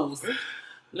hoes.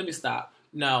 Let me stop.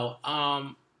 No,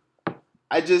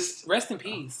 I just... Rest in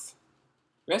peace.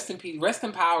 Rest in peace. Rest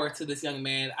in power to this young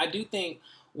man. I do think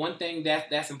one thing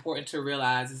that's important to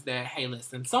realize is that, hey,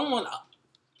 listen,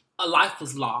 a life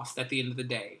was lost at the end of the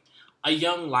day. A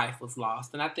young life was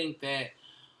lost. And I think that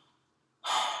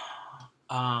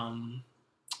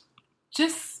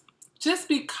just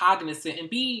be cognizant and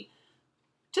be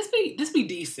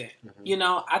decent. Mm-hmm. You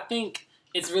know, I think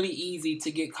it's really easy to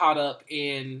get caught up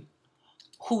in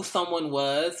who someone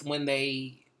was when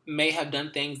they may have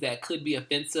done things that could be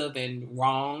offensive and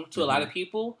wrong to a lot of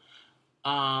people.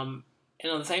 And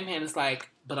on the same hand, it's like,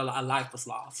 but a life was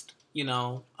lost, you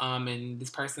know? And this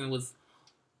person was,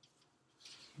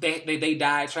 they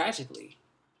died tragically.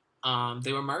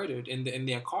 They were murdered in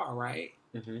their car, right?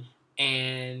 Mm-hmm.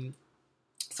 And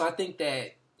so I think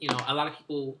that, you know, a lot of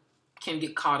people can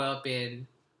get caught up in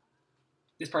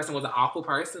this person was an awful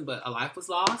person, but a life was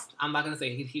lost. I'm not going to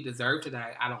say he deserved to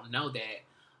die. I don't know that.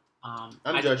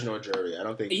 I'm judge no jury. I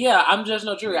don't think... Yeah, I'm judge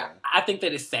no jury. I think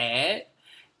that it's sad.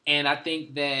 And I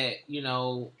think that, you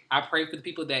know, I pray for the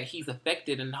people that he's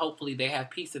affected and hopefully they have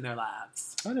peace in their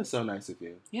lives. That is so nice of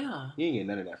you. Yeah. You ain't getting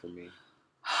none of that from me.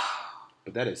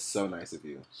 But that is so nice of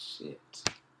you. Shit.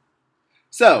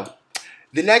 So,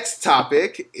 the next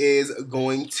topic is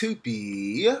going to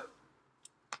be...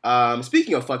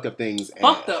 speaking of fucked up things...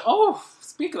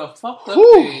 Speaking of fucked up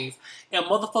things, and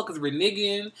motherfuckers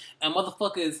reneging, and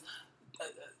motherfuckers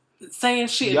saying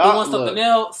shit and doing something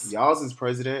else. Y'all's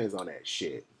president is on that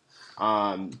shit.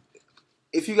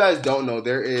 If you guys don't know,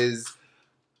 there's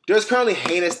currently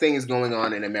heinous things going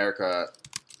on in America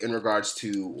in regards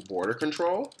to border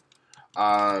control.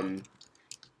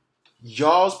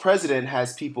 Y'all's president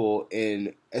has people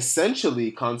in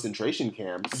essentially concentration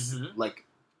camps, like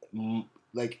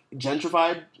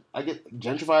gentrified.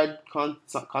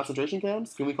 Concentration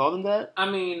camps. Can we call them that? I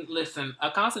mean, listen, a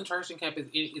concentration camp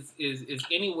is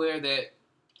anywhere that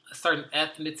a certain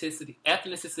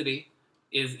ethnicity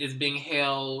is being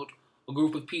held, a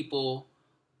group of people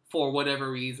for whatever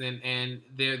reason, and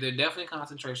they're definitely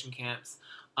concentration camps.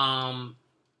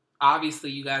 Obviously,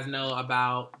 you guys know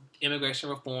about immigration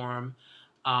reform,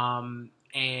 and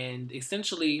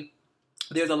essentially,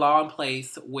 there's a law in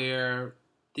place where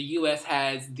the U.S.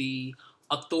 has the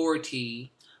authority,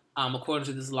 according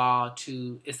to this law,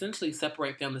 to essentially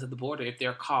separate families at the border if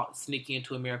they're caught sneaking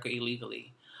into America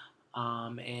illegally.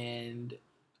 And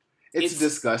it's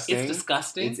disgusting. It's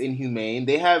disgusting. It's inhumane.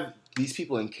 They have these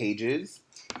people in cages.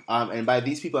 And by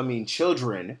these people, I mean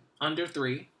children. Under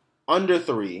three. In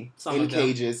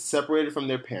cages, separated from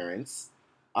their parents.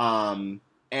 And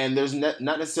there's not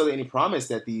necessarily any promise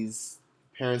that these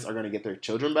parents are going to get their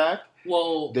children back.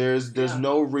 Well, there's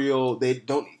no real. They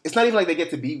don't. It's not even like they get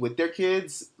to be with their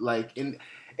kids. Like to me,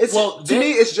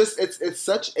 it's just it's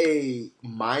such a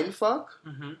mind fuck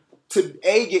to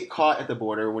get caught at the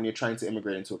border when you're trying to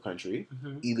immigrate into a country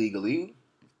illegally.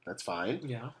 That's fine.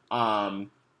 Yeah.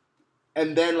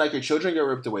 And then like your children get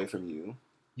ripped away from you.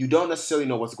 You don't necessarily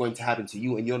know what's going to happen to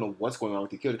you, and you don't know what's going on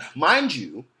with your children. Mind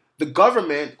you, the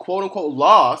government, quote unquote,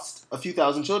 lost a few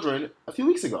thousand children a few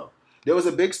weeks ago. There was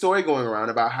a big story going around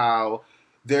about how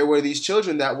there were these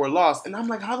children that were lost. And I'm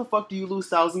like, how the fuck do you lose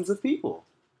thousands of people?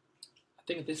 I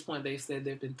think at this point they said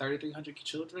there have been 3,300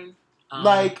 children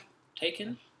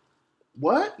taken.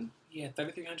 What? Yeah,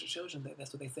 3,300 children.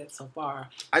 That's what they said so far.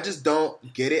 I just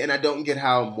don't get it. And I don't get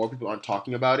how more people aren't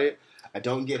talking about it. I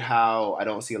don't get how I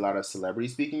don't see a lot of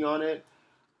celebrities speaking on it.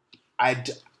 I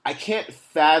can't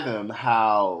fathom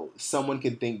how someone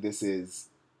can think this is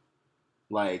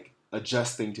like a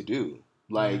just thing to do.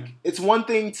 Like, it's one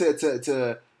thing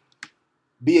to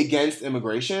be against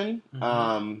immigration,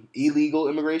 illegal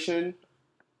immigration.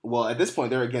 Well, at this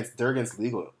point, they're against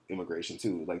legal immigration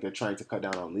too. Like, they're trying to cut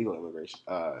down on legal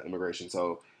immigration.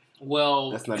 So,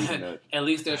 well, that's not even at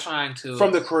least they're trying to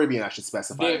from the Caribbean. I should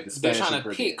specify. They're trying to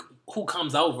pick who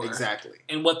comes over exactly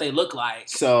and what they look like.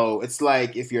 So it's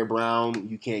like if you're brown,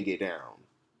 you can't get down.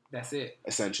 That's it,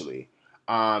 essentially.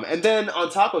 And then on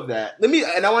top of that,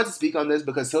 I want to speak on this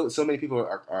because so many people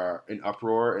are in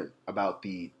uproar about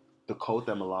the quote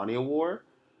that Melania wore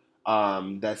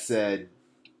that said,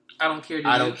 "I don't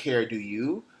care, do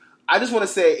you?" I just want to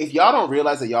say, if y'all don't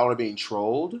realize that y'all are being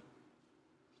trolled,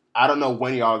 I don't know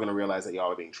when y'all are going to realize that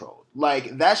y'all are being trolled.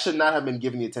 Like, that should not have been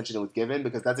given the attention it was given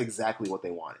because that's exactly what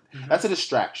they wanted. Mm-hmm. That's a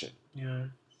distraction. Yeah.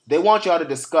 They want y'all to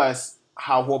discuss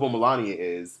how horrible Melania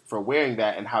is for wearing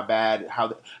that and how bad,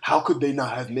 how could they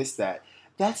not have missed that?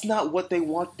 That's not what they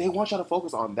want. They want y'all to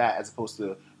focus on that as opposed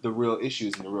to the real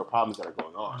issues and the real problems that are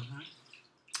going on. Mm-hmm.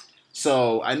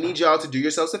 So I need y'all to do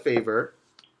yourselves a favor.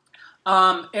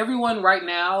 Everyone right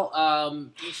now,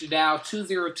 you should dial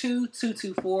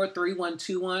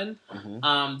 202-224-3121.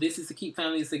 Mm-hmm. This is the Keep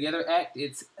Families Together Act.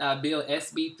 It's Bill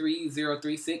SB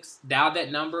 3036. Dial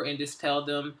that number and just tell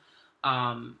them,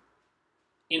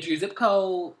 enter your zip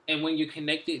code, and when you're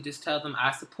connected, just tell them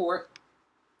I support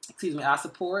Bill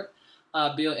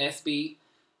SB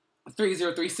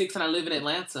 3036, and I live in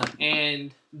Atlanta,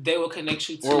 and they will connect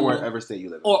you to... Or wherever state you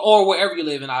live in. Or wherever you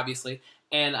live in, obviously.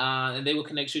 And they will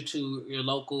connect you to your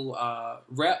local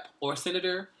rep or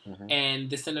senator, mm-hmm. and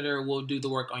the senator will do the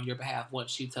work on your behalf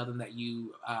once you tell them that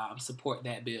you support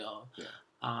that bill. Yeah.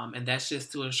 And that's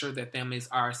just to ensure that families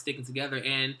are sticking together.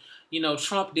 And,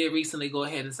 Trump did recently go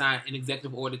ahead and sign an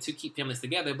executive order to keep families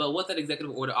together. But what that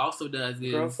executive order also does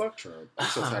is... Girl, fuck Trump. I'm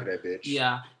so tired of that bitch.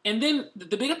 Yeah. And then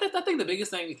I think the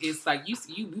biggest thing is, like,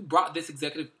 you brought this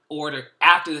executive order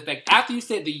after the fact. After you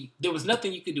said there was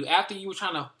nothing you could do. After you were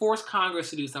trying to force Congress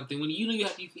to do something. When you knew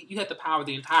you had the power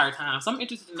the entire time. So I'm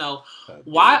interested to know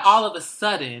why all of a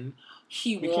sudden...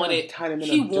 He wanted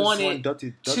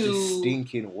to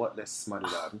stinking what let's smut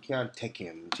it up. You can't take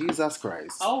him. Jesus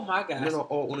Christ. Oh my gosh.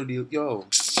 Yo.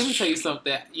 Let me tell you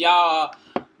something. Y'all,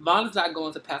 Von's not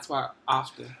going to Patois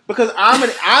often. Because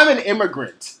I'm an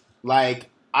immigrant. Like,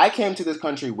 I came to this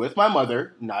country with my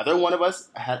mother. Neither one of us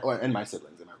and my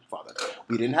siblings and my father.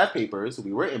 We didn't have papers.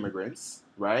 We were immigrants,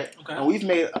 right? Okay. And we've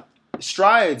made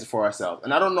strides for ourselves.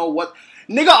 And I don't know what...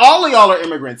 Nigga, all of y'all are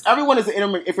immigrants. Everyone is an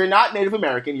immigrant. If you're not Native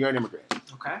American, you're an immigrant.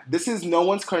 Okay. This is no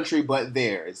one's country but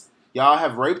theirs. Y'all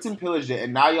have raped and pillaged it,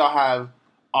 and now y'all have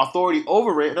authority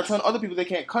over it, and they're telling other people they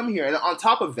can't come here. And on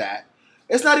top of that,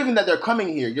 it's not even that they're coming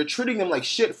here. You're treating them like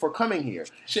shit for coming here.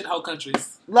 Shithole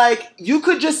countries. Like, you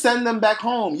could just send them back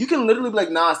home. You can literally be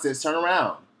like, nah, sis, turn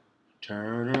around.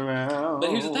 Turn around.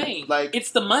 But here's the thing. Like,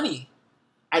 it's the money.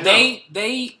 I know.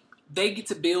 They get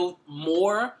to build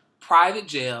more private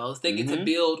jails. They get to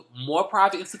build more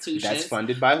private institutions. That's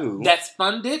funded by who? That's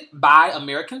funded by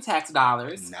American tax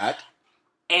dollars. Not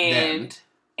and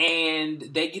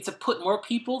they get to put more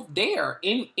people there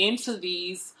into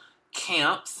these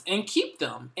camps and keep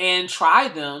them and try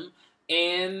them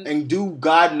and do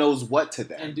God knows what to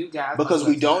them. And do God because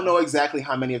we don't know exactly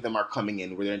how many of them are coming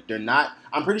in. Where they're not.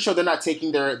 I'm pretty sure they're not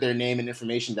taking their name and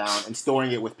information down and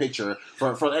storing it with picture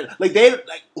for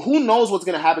who knows what's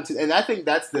gonna happen to. And I think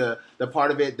that's the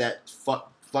part of it that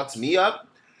fucks me up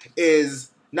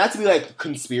is not to be like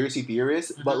conspiracy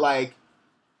theorists, but like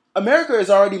America is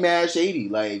already mad shady.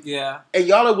 Like, yeah, and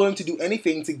y'all are willing to do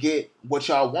anything to get what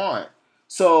y'all want.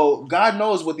 So God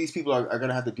knows what these people are going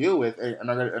to have to deal with and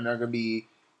are going to be,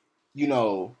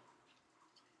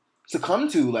 succumb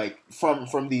to, like,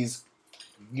 from these,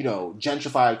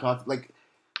 gentrified, like,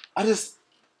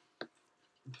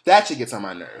 that shit gets on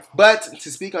my nerve. But to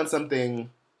speak on something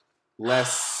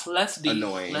less deep,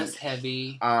 annoying, less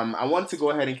heavy. I wanted to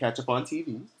go ahead and catch up on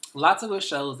TV. Lots of good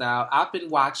shows out. I've been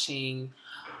watching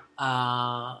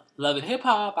Love and Hip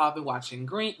Hop. I've been watching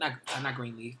not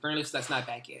Greenleaf. Greenleaf, that's not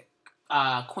back yet.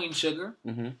 Queen Sugar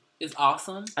is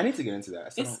awesome. I need to get into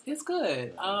that. It's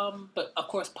good. But of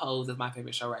course, Pose is my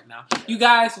favorite show right now. You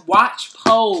guys watch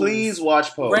Pose. Please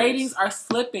watch Pose. Ratings are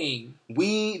slipping.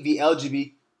 We, the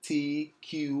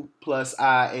LGBTQ plus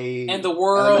IA and the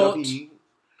world, LMNOP,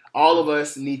 all of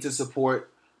us need to support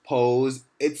Pose.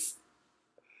 It's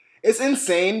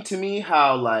insane to me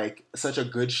how like such a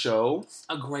good show,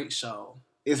 a great show,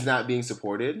 is not being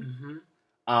supported. Mm-hmm.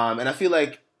 And I feel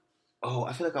like I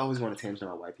always want to tangent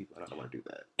about white people. I don't want to do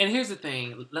that. And here's the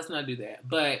thing. Let's not do that.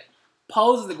 But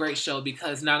Pose is a great show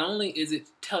because not only is it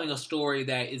telling a story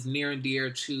that is near and dear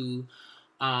to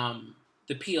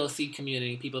the POC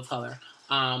community, people of color,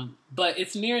 but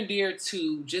it's near and dear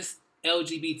to just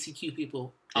LGBTQ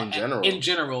people in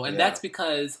general. And that's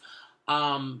because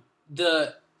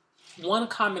the one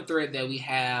common thread that we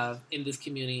have in this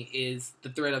community is the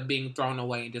thread of being thrown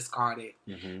away and discarded.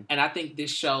 Mm-hmm. And I think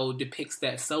this show depicts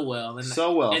that so well. And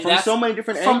from so many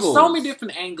different angles. From so many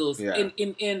different angles. Yeah.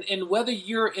 And whether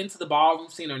you're into the ballroom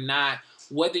scene or not,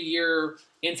 whether you're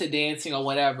into dancing or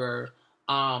whatever,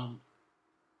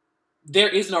 there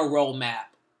is no roadmap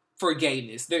for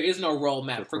gayness. There is no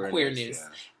roadmap for queerness.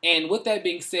 Yeah. And with that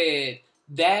being said,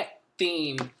 that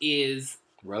theme is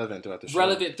relevant throughout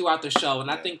the show.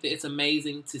 And I think that it's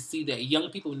amazing to see that.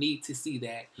 Young people need to see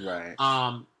that. Right.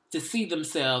 to see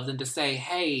themselves and to say,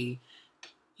 hey,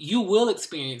 you will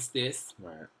experience this,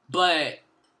 right. but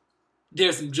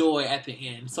there's some joy at the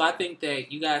end. So I think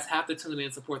that you guys have to tune in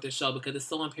and support this show because it's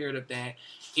so imperative that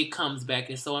it comes back.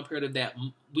 It's so imperative that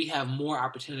we have more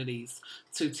opportunities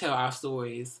to tell our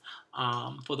stories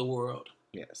for the world.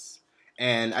 Yes.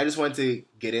 And I just wanted to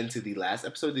get into the last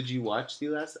episode. Did you watch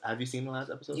have you seen the last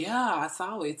episode? Yeah, I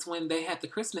saw it. It's when they had the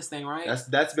Christmas thing, right?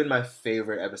 That's been my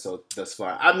favorite episode thus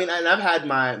far. I mean, and I've had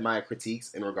my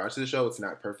critiques in regards to the show. It's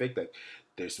not perfect. Like,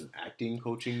 there's some acting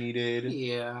coaching needed.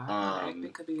 Yeah. Acting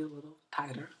could be a little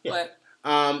tighter. Yeah.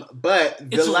 But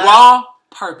it's raw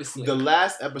purposely. The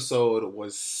last episode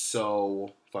was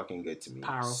so fucking good to me.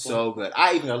 Powerful. So good.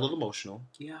 I even got a little emotional.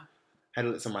 Yeah. Had to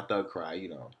let some of my thug cry, you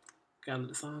know. Gotta let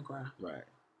the song cry. Right.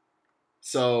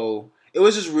 So it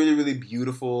was just really, really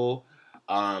beautiful.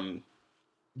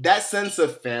 That sense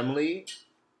of family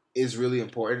is really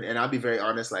important. And I'll be very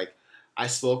honest, like, I've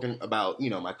spoken about, you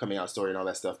know, my coming out story and all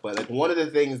that stuff. But, like, one of the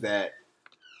things that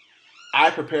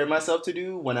I prepared myself to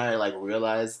do when I, like,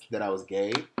 realized that I was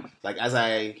gay, like, as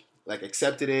I, like,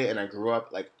 accepted it and I grew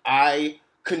up, like, I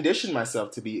conditioned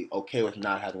myself to be okay with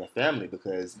not having a family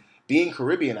because being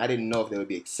Caribbean, I didn't know if they would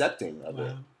be accepting of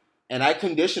it. And I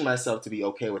conditioned myself to be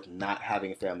okay with not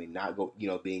having a family, not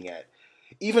being at,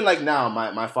 even like now,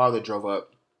 my father drove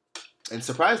up and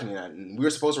surprised me. And we were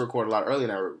supposed to record a lot earlier,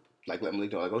 and I like let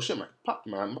Malik know, like, oh shit, my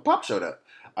pop showed up.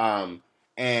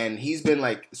 And he's been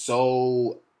like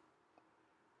so,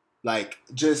 like,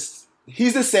 just,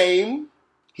 he's the same.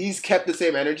 He's kept the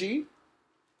same energy.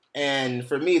 And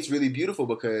for me, it's really beautiful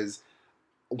because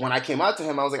when I came out to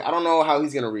him, I was like, I don't know how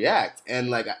he's going to react. And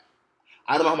like,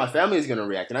 I don't know how my family is going to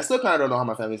react. And I still kind of don't know how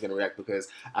my family is going to react because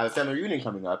I have a family reunion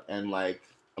coming up. And like,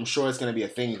 I'm sure it's going to be a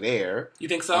thing there. You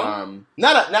think so?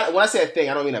 Not when I say a thing,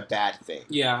 I don't mean a bad thing.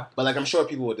 Yeah. But like, I'm sure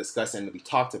people will discuss it and it'll be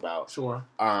talked about. Sure.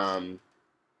 And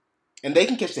they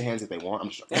can catch their hands if they want. I'm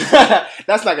sure.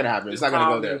 That's not going to happen. It's not going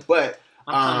to go there. But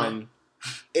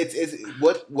it's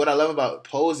what I love about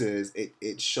Pose is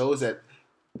it shows that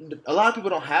a lot of people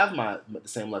don't have the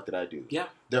same luck that I do. Yeah.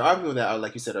 There are people that are,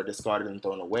 like you said, are discarded and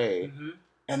thrown away. Mm-hmm.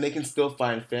 And they can still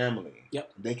find family.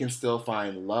 Yep. They can still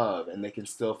find love, and they can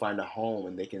still find a home,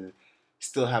 and they can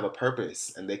still have a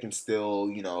purpose, and they can still,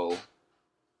 you know,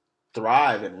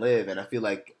 thrive and live. And I feel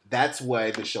like that's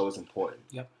why the show is important.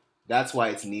 Yep. That's why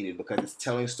it's needed, because it's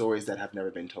telling stories that have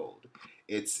never been told.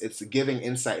 It's giving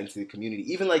insight into the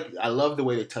community. Even like, I love the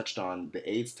way they touched on the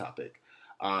AIDS topic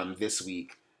this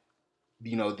week.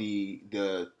 You know, the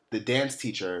dance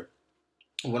teacher,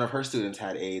 one of her students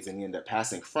had AIDS, and he ended up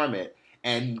passing from it.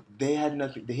 And they had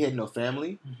nothing. He had no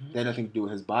family. Mm-hmm. They had nothing to do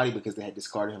with his body because they had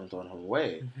discarded him and thrown him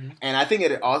away. Mm-hmm. And I think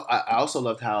I also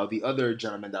loved how the other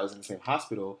gentleman that was in the same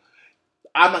hospital,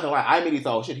 I'm not gonna lie, I immediately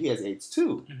thought, oh shit, he has AIDS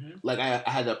too. Mm-hmm. Like I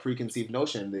had that preconceived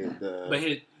notion. But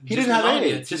he didn't have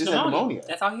AIDS. He just had pneumonia.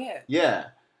 That's all he had. Yeah.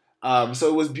 So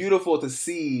it was beautiful to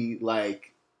see,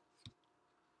 like,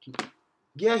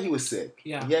 yeah, he was sick.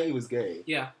 Yeah, he was gay.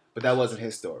 Yeah. But that wasn't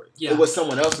his story. Yeah. It was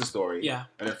someone else's story. Yeah.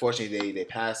 And unfortunately, they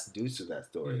passed due to that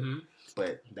story. Mm-hmm.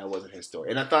 But that wasn't his story.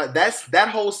 And I thought that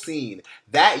whole scene,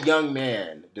 that young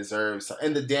man deserves,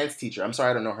 and the dance teacher, I'm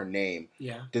sorry I don't know her name,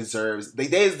 deserves, they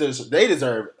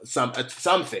deserve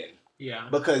something. Yeah.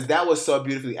 Because that was so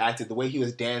beautifully acted, the way he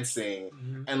was dancing.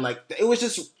 Mm-hmm. And like, it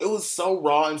was so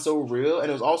raw and so real. And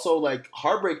it was also like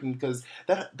heartbreaking because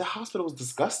the hospital was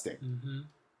disgusting. Mm-hmm.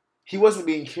 He wasn't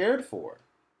being cared for.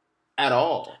 At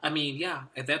all. I mean, yeah.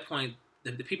 At that point,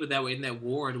 the people that were in that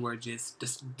ward were just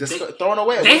thrown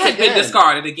away. They had been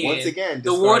discarded again. Once again,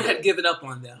 the ward had given up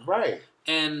on them. Right.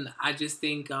 And I just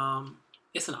think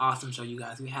it's an awesome show, you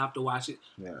guys. We have to watch it.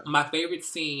 Yeah. My favorite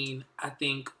scene, I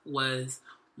think, was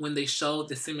when they showed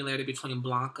the similarity between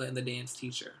Blanca and the dance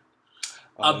teacher.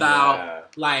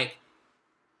 Like,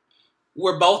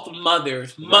 we're both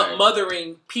mothers,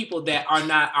 mothering people that are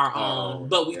not our own.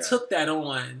 But we took that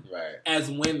on as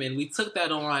women. We took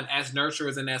that on as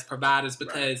nurturers and as providers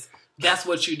because that's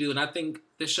what you do. And I think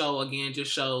the show, again, just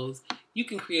shows you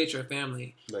can create your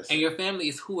family. Listen. And your family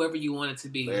is whoever you want it to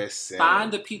be. Listen.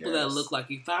 Find the people that look like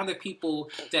you. Find the people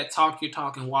that talk your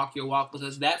talk and walk your walk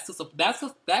because that's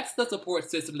the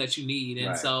support system that you need.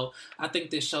 And so I think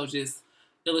this show just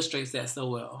illustrates that so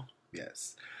well.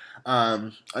 Yes.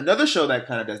 Another show that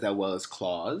kind of does that well is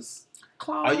Claws.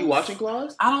 Are you watching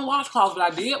Claws? I don't watch Claws, but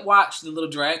I did watch the little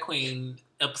drag queen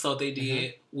episode they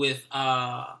did with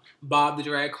Bob the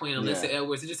drag queen, Alyssa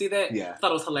Edwards. Did you see that? Yeah. I thought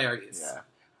it was hilarious. Yeah.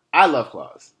 I love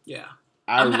Claws. Yeah.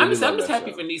 I'm just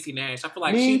happy for Niecy Nash. I feel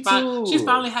like she's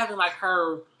finally having like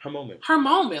her moment. Her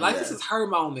moment. Like this is her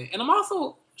moment. And I'm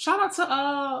also Shout out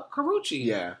to Karrueche.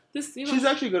 Yeah. She's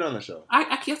actually good on the show.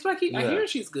 I hear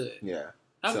she's good. Yeah.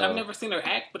 I've never seen her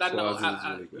act, but I know. Really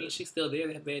I mean, she's still there.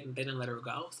 They didn't let her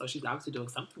go, so she's obviously doing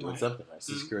something right.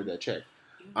 She secured that check.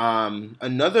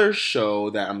 Another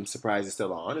show that I'm surprised is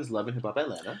still on is Love and Hip Hop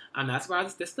Atlanta. I'm not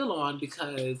surprised it's still on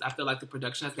because I feel like the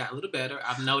production has gotten a little better.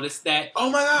 I've noticed that oh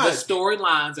my God, the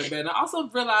storylines are better. I also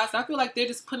realized I feel like they're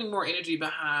just putting more energy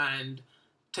behind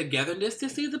togetherness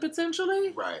this season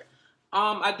potentially. Right.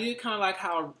 I did kind of like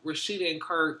how Rashida and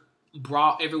Kurt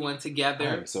brought everyone together.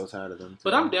 I'm so tired of them too.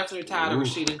 But I'm definitely tired of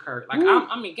Rashida and Kurt. Like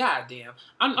I mean, goddamn,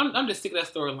 I'm just sick of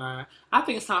that storyline. I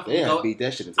think it's time for me to go. Beat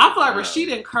that shit. I feel like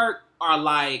Rashida and Kurt are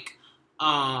like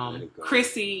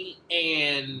Chrissy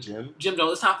and Jim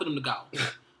Jones. It's time for them to go.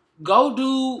 Go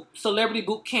do Celebrity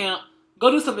Boot Camp.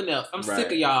 Go do something else. I'm sick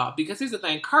of y'all because here's the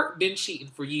thing: Kurt been cheating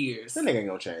for years. That nigga ain't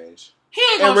gonna change. He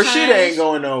ain't gonna change. And Rashida ain't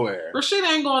going nowhere. Rashida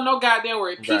ain't going no goddamn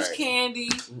where. Peach Candy.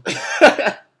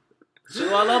 She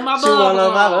wanna love my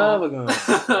bubblegum.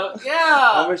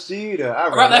 Yeah. I'm Rashida.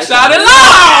 I rap that shot it low.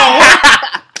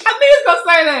 I knew he was gonna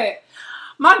say that.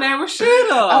 My name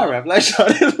Rashida. I rap like shot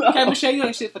it low. K. Michelle, you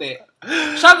ain't shit for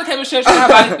that. Shout out to K. Michelle. She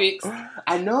got her body fixed.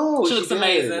 I know. She looks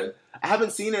amazing. I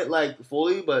haven't seen it like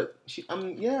fully, but shout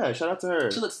out to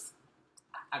her. She looks.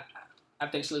 I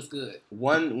think she looks good.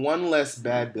 One less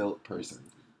bad built person.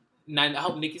 Now I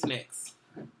hope Nikki's next.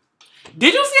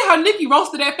 Did you see how Nicki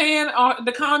roasted that fan on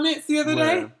the comments the other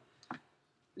day?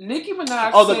 Nicki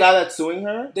Minaj. Oh, the guy that's suing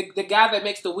her? The guy that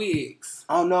makes the wigs.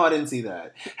 Oh no, I didn't see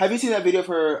that. Have you seen that video of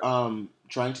her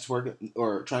trying to twerk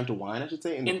or trying to whine? I should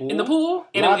say in the pool. In the pool,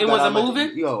 and it wasn't moving.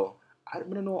 Like, yo, I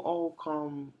want to know. Oh,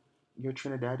 you're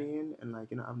Trinidadian, and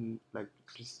like I'm like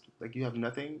just like you have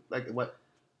nothing. Like what?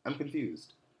 I'm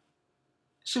confused.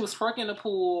 She was twerking in the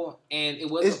pool, and it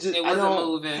wasn't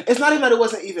moving. It's not even that it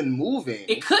wasn't even moving.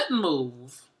 It couldn't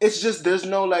move. It's just there's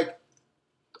no like.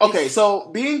 Okay, so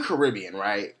being Caribbean,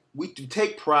 right? We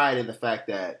take pride in the fact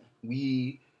that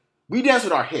we dance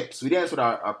with our hips, we dance with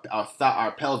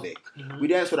our pelvic, we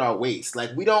dance with our waist.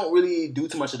 Like we don't really do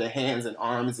too much of the hands and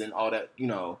arms and all that. You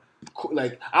know,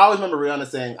 like I always remember Rihanna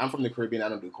saying, "I'm from the Caribbean. I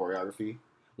don't do choreography."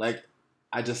 Like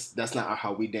that's not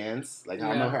how we dance. Like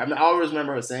I always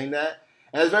remember her saying that.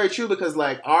 And it's very true because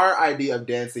like our idea of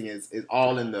dancing is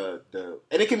all in the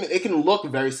and it can look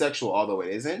very sexual although it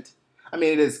isn't. I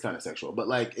mean it is kind of sexual, but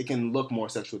like it can look more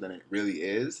sexual than it really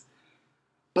is.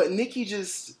 But Nicki and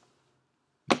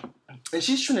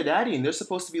she's Trinidadian. They're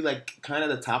supposed to be like kind of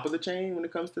the top of the chain when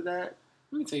it comes to that.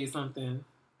 Let me tell you something.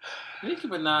 Nicki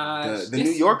Minaj. The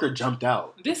New Yorker jumped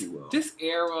out. This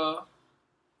era.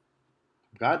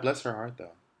 God bless her heart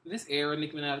though. This era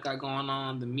Nicki Minaj got going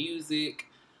on, the music.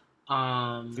 What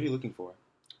are you looking for?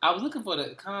 I was looking for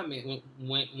the comment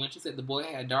when she said the boy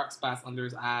had dark spots under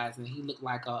his eyes and he looked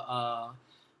like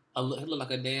he looked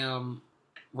like a damn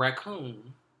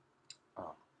raccoon.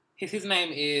 Oh. His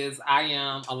name is I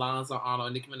Am Alonzo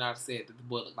Arnold. Nicki Minaj said that the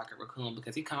boy looked like a raccoon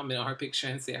because he commented on her picture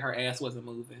and said her ass wasn't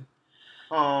moving.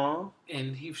 Aww.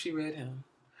 And she read him.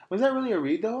 Was that really a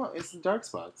read though? It's dark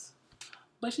spots.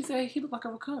 But she said he looked like a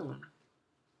raccoon.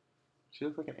 She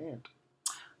looked like an ant.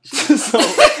 So,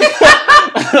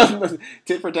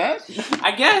 tit for tat?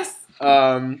 I guess.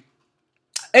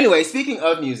 Anyway, speaking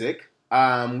of music,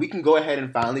 we can go ahead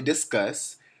and finally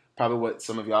discuss probably what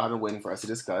some of y'all have been waiting for us to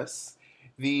discuss.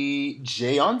 The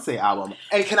Jayonce album.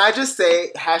 And can I just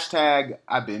say, hashtag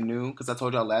I've been new, because I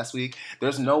told y'all last week,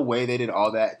 there's no way they did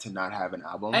all that to not have an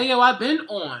album. Hey, yo, I've been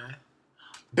on.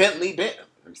 Bentley,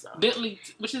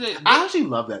 which is it? I actually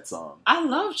love that song. I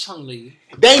love Chun-Li.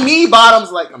 They need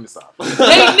bottoms like I'm sorry.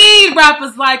 They need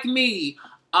rappers like me.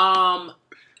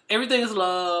 Everything is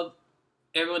love.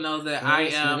 Everyone knows that I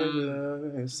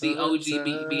am the OG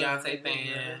Beyonce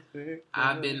fan.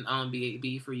 I've been on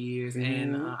BAB for years,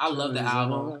 and I love the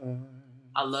album.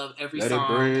 I love every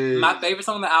song. My favorite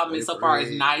song on the album so far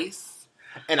is Nice.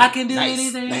 And I can do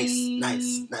anything.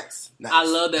 Nice. I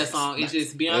love that song. It's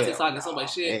just Beyonce talking so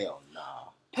much shit. Hell no.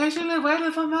 Patiently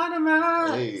waiting for my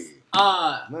demise.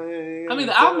 I mean,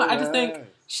 the album, I just think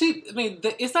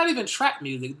it's not even trap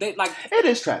music. It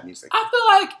is trap music. I feel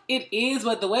like it is,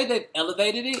 but the way they've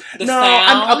elevated it, sound.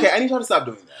 I need y'all to stop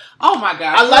doing that. Oh my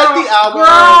god! I like the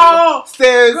album.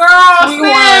 Sis,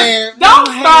 don't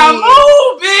stop,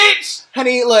 move, bitch.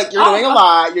 Honey, look, you're doing a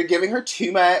lot. You're giving her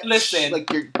too much. Listen,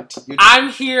 like you're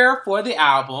I'm here for the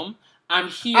album. I'm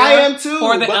here. I am too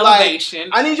for the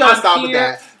elevation. I need y'all to stop with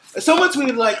that. Someone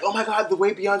tweeted like, "Oh my god, the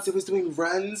way Beyonce was doing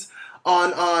runs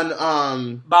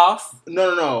on Boss.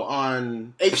 No,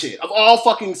 on Ape Shit. Of all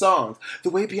fucking songs. The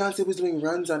way Beyonce was doing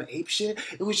runs on Ape Shit,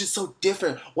 it was just so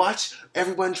different. Watch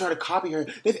everyone try to copy her.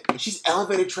 She's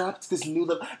elevated trap to this new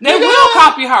level. They will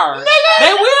copy her.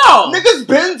 They will. Niggas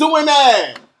been doing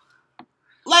that.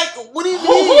 Like, what do you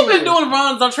mean? Who been doing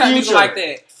runs on trap music like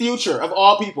that? Future, of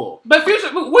all people. But Future,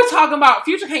 we're talking about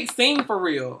Future can't sing for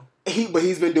real. But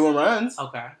he's been doing runs.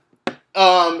 Okay.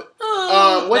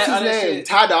 What's his name? Shit.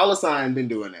 Ty Dolla $ign been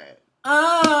doing that.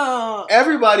 Oh.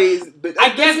 Everybody's been,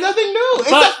 I guess nothing new.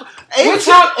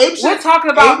 We're talking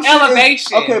about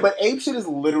elevation. Okay, but Ape Shit is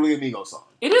literally a Migos song.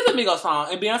 It is a Migos song,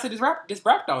 and Beyonce just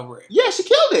rapped over it. Yeah, she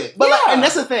killed it. But and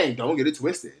that's the thing. Don't get it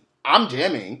twisted. I'm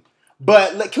jamming,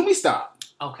 but like, can we stop?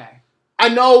 Okay. I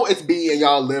know it's B and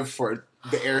y'all live for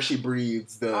the air she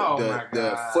breathes, the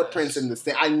footprints in the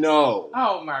sand. I know.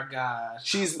 Oh my gosh.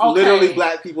 She's literally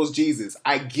black people's Jesus.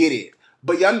 I get it.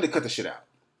 But y'all need to cut the shit out.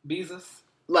 Jesus.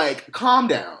 Like, calm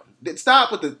down.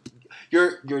 Stop with the...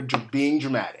 You're being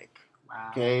dramatic. Wow.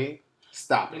 Okay?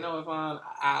 Stop it. You know, Yvonne,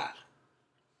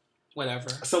 whatever.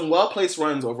 Some well-placed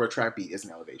runs over a trap beat is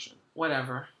an elevation.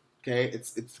 Whatever. Okay?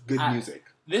 It's good music.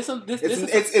 It's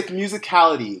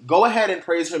musicality. Go ahead and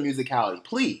praise her musicality,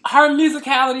 please. Her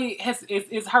musicality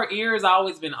is her ear has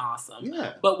always been awesome.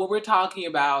 Yeah. But what we're talking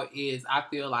about is, I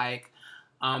feel like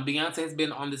Beyonce has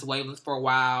been on this wavelength for a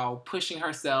while, pushing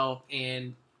herself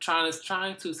and trying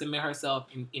to submit herself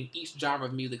in each genre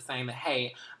of music, saying that,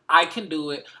 hey, I can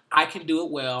do it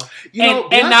well. You know,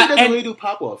 Beyonce doesn't really do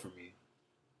pop well for me.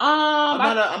 I'm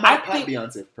not a pop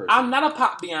Beyonce person. I'm not a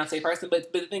pop Beyonce person,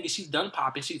 but the thing is, she's done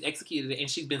pop and she's executed it and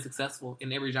she's been successful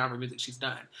in every genre of music she's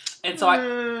done. And so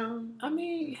I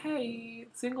mean, hey,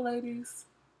 Single Ladies,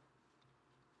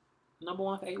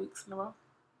 #1 for 8 weeks in a row.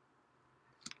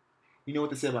 You know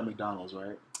what they say about McDonald's,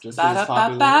 right? Just because it's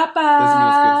popular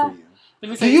doesn't mean it's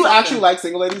good for you. Do you actually like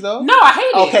Single Ladies though? No, I hate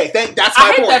it. Okay, that's my point.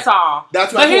 I hate that song.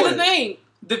 That's my point. But here's the thing: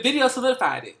 the video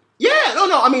solidified it. Yeah,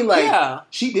 no. I mean, like,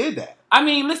 she did that. I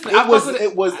mean, listen,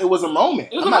 it was a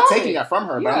moment. I'm not taking that from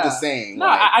her, but I'm just saying. No,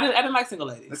 like, I didn't like Single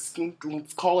Ladies. Let's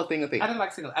call a thing a thing. I didn't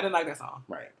like that song.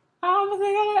 Right.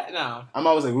 No. I'm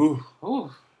always like, ooh,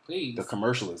 please. The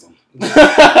commercialism.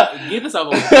 Get this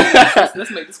over with.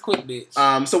 Let's make this quick,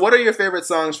 bitch. So what are your favorite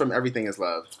songs from Everything Is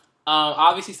Love?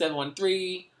 Obviously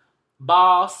 713,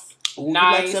 Boss. Ooh,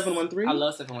 Nice. You like 713? I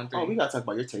love 713. Oh, we gotta talk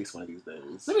about your taste one of these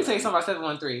days. Let me tell you something about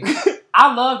 713.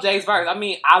 I love Jay's verse. I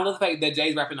mean, I love the fact that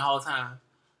Jay's rapping the whole time.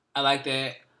 I like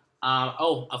that.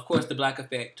 Of course, The Black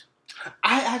Effect.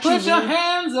 I actually put your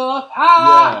hands up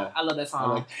high. Yeah. I love that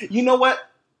song. You know what?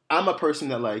 I'm a person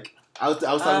that like. I was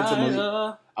talking to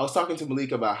Malik. I was talking to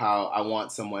Malik about how I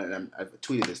want someone, and I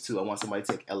tweeted this too. I want somebody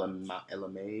to take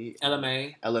LMA's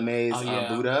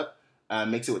Boot Up.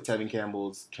 Mix it with Tevin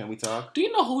Campbell's Can We Talk? Do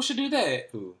you know who should do that?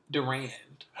 Who? Durand.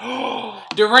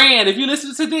 Durand, if you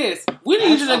listen to this, we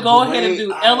need you to go ahead and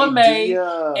do LMA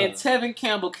and Tevin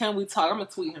Campbell. Can We Talk? I'm gonna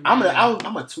tweet him. I'm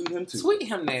gonna tweet him too. Tweet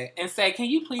him that and say, can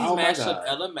you please mash up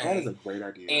LMA? That is a great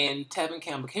idea. And Tevin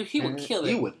Campbell, he would kill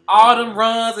it. All them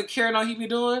runs and carrying on he be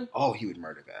doing. Oh, he would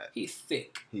murder that. He's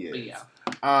sick. He is. But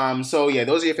yeah. So yeah,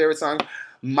 those are your favorite songs.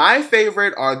 My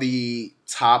favorite are the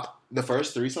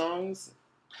first 3 songs.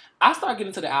 I started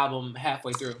getting to the album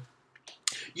halfway through.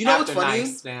 You know what's funny?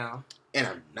 Nice now. And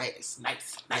I'm nice. And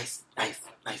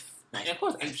of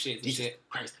course, Ape Shit and shit.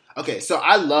 Okay, so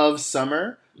I love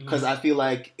Summer because I feel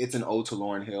like it's an ode to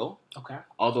Lauryn Hill. Okay.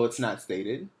 Although it's not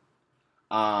stated.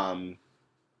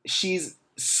 She's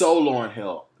so Lauryn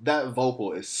Hill. That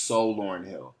vocal is so Lauryn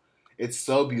Hill. It's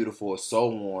so beautiful. It's so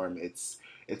warm. It's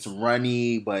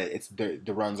runny, but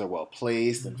the runs are well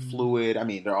placed and fluid. I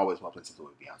mean, they're always well placed and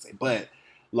fluid with Beyonce, but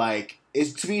like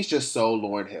to me, it's just so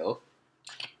Lauryn Hill.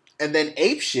 And then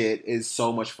Ape Shit is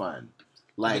so much fun.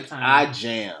 Like, I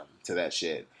jam to that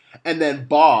shit. And then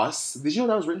Boss, did you know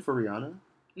that was written for Rihanna?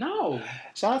 No.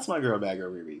 Shout out to my girl, Bad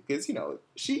Girl Riri, because,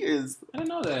 she is... I didn't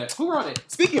know that. Who wrote it?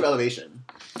 Speaking of elevation,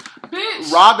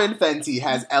 bitch, Robin Fenty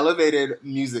has elevated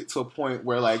music to a point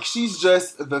where, like, she's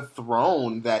just the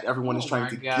throne that everyone is trying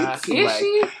to get to. Is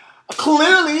she?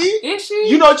 Clearly. Is she?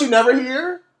 You know what you never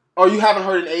hear? Or you haven't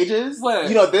heard in ages? What?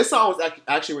 This song was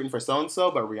actually written for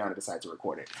so-and-so, but Rihanna decided to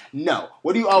record it. No.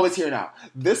 What do you always hear now?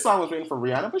 This song was written for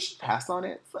Rihanna, but she passed on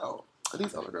it, so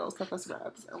these other girls kept us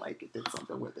raps and, like, it did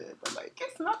something with it. But, like,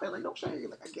 it's nothing. Like, don't shade.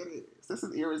 Like, I get it. This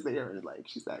is Ear is there. And, like,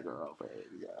 she's that girl. But,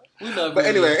 yeah. We love But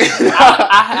anyway.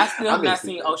 I still have not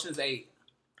seen Ocean's 8.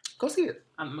 Go see it.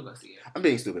 I'm going to go see it. I'm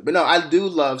being stupid. But, no, I do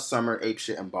love Summer, Ape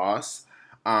Shit, and Boss.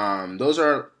 Those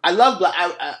are... I love Black...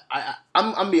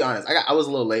 I'm gonna be honest. I was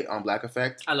a little late on Black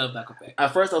Effect. I love Black Effect.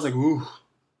 At first, I was like, ooh.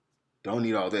 don't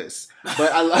need all this. But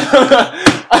I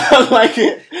like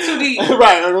it. Too deep.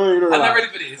 Right. I'm not ready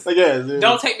for this. Like, yeah,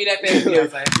 don't take me that fast,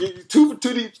 Beyonce. Too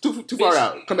deep, too far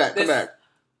out. Come back.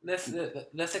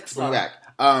 Let's explore. Come back.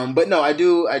 But no, I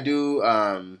do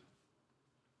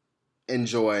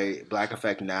enjoy Black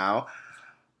Effect now.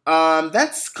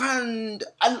 That's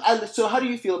so how do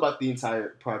you feel about the entire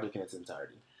project in its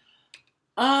entirety?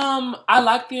 I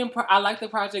like the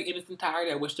project in its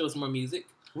entirety. I wish there was more music.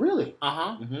 Really?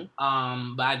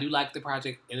 Mm-hmm. But I do like the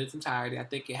project in its entirety. I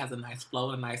think it has a nice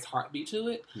flow and a nice heartbeat to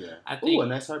it. Yeah. A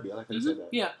nice heartbeat. I like how you said that.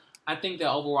 Yeah. I think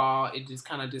that overall it just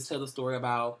kind of just tells a story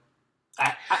about.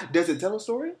 Does it tell a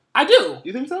story? I do.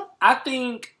 You think so? I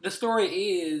think the story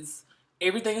is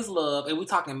everything is love, and we're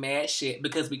talking mad shit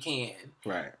because we can.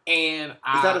 Right. And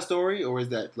is that a story, or is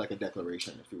that like a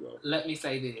declaration, if you will? Let me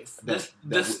say this: the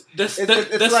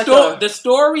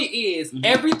story is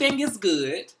everything is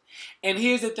good, and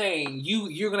here's the thing: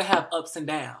 you're gonna have ups and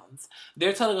downs.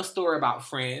 They're telling a story about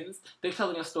friends. They're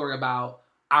telling a story about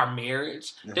our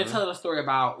marriage. They're telling a story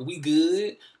about we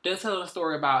good. They're telling a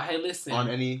story about, hey, listen. On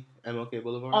any MLK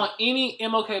Boulevard? On any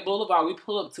MLK Boulevard we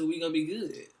pull up to, we gonna be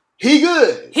good. He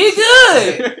good.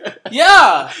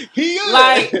 Yeah. He good.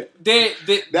 Like,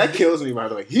 that kills me, by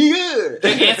the way. He good.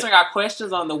 They're answering our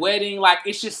questions on the wedding. Like,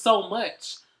 it's just so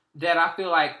much that I feel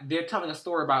like they're telling a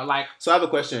story about. Like, so I have a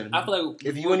question. I feel like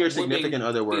if you and your significant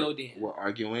other were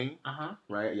arguing,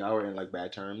 right? Y'all were in like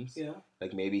bad terms. Yeah.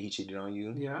 Like maybe he cheated on you,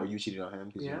 or you cheated on him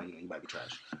because you might be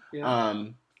trash. Yeah.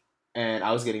 And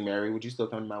I was getting married. Would you still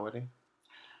come to my wedding?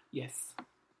 Yes.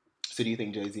 So do you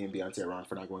think Jay-Z and Beyonce are wrong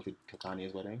for not going to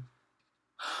Kanye's wedding?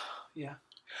 Yeah.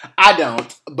 I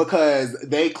don't, because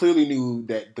they clearly knew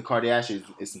that the Kardashians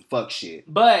is some fuck shit.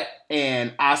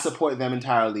 And I support them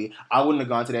entirely. I wouldn't have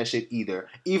gone to that shit either,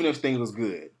 even if things was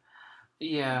good.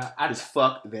 Yeah. Just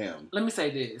fuck them. Let me say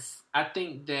this. I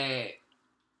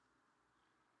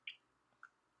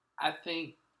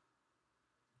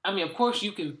mean, of course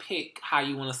you can pick how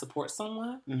you want to support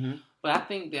someone, but I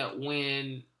think that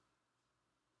when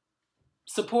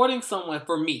supporting someone,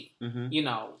 for me,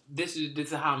 this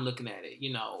is how I'm looking at it.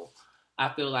 I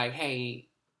feel like, hey,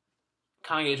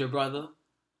 Kanye's your brother.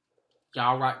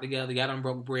 Y'all rock together. Y'all done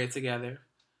broke bread together.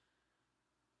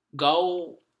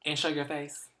 Go and show your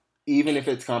face. Even if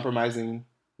it's compromising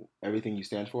everything you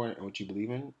stand for and what you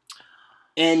believe in?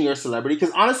 And your celebrity?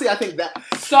 Because honestly, I think that...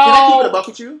 So, can I keep it a buck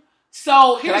with you?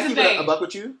 So, here's the thing. Can I keep it a buck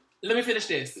with you? Let me finish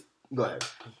this. Go ahead.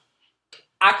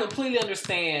 I completely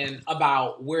understand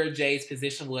about where Jay's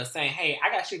position was, saying, hey,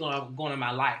 I got shit going in my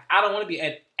life. I don't want to be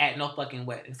at no fucking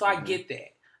wedding. So I get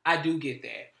that. I do get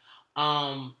that.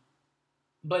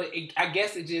 But I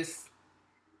guess it just...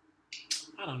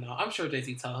 I don't know. I'm sure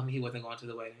Jay-Z told him he wasn't going to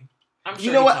the wedding. I'm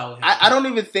sure told him. I don't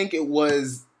even think it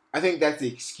was... I think that's the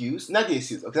excuse. Not the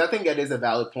excuse. Because I think that is a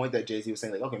valid point that Jay-Z was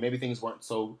saying. Like, okay, maybe things weren't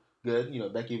so good.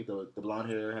 Becky with the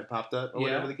blonde hair had popped up or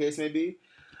whatever the case may be.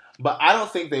 But I don't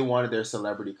think they wanted their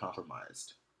celebrity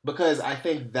compromised. Because I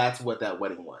think that's what that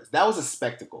wedding was. That was a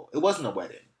spectacle. It wasn't a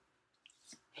wedding.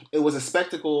 It was a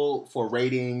spectacle for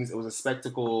ratings. It was a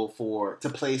spectacle to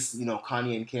place,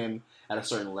 Kanye and Kim at a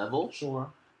certain level.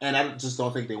 Sure. And I just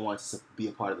don't think they wanted to be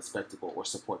a part of the spectacle or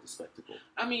support the spectacle.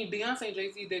 I mean, Beyonce and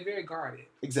Jay-Z, they're very guarded.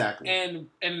 Exactly. And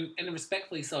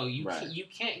respectfully so. You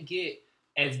can't get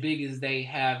as big as they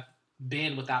have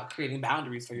been without creating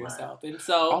boundaries for yourself. Right. And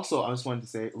so... Also, I just wanted to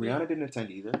say, Rihanna didn't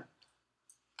attend either.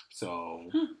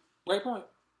 So... Great point.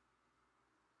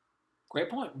 Great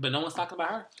point. But no one's talking about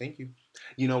her. Thank you.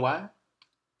 You know why?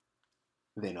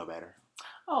 They know better.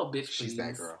 Oh, bitch, she's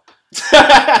that girl.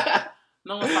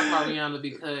 No one's talking about Rihanna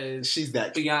because she's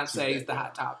that. Beyonce is the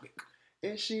hot topic.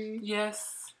 Is she?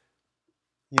 Yes.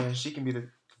 Yeah, she can be the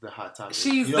hot topic.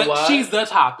 She's the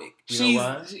topic. You know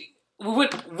why?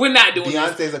 We're not doing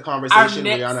Beyonce's this. A conversation.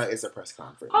 Rihanna is a press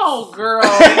conference. Oh, girl,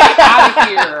 get out of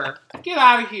here! Get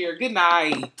out of here! Good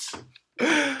night.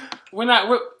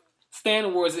 We're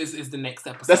Stan Wars is the next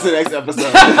episode. That's the next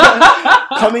episode.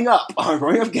 Coming up on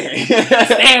Growing Up Gay.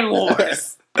 Stan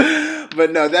Wars.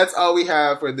 But no, that's all we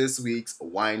have for this week's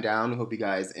Wind Down. We hope you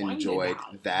guys enjoyed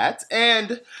that.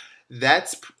 And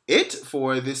that's it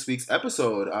for this week's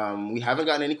episode. We haven't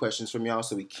gotten any questions from y'all,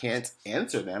 so we can't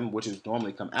answer them, which is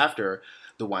normally come after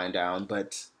the Wind Down.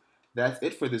 But that's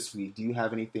it for this week. Do you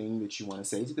have anything that you want to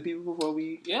say to the people before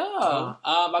we... Yeah.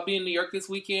 I'll be in New York this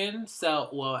weekend. So,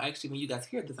 well, actually, when you guys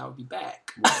hear this, I will be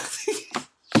back. Right.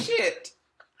 Shit.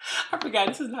 I forgot.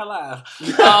 This is not live.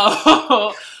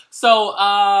 So,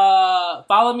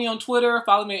 follow me on Twitter.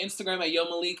 Follow me on Instagram at Yo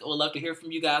Malik. I would love to hear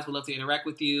from you guys. Would love to interact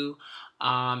with you.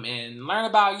 And learn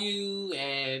about you.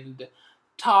 And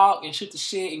talk and shoot the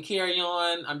shit and carry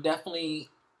on. I'm definitely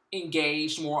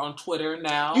engaged more on Twitter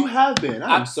now. You have been.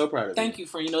 I'm so proud of you. Thank you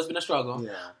for, it's been a struggle.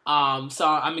 Yeah. So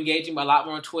I'm engaging a lot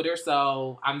more on Twitter.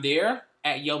 So I'm there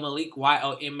at Yo Malik,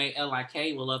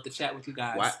 YOMALIK. We'll love to chat with you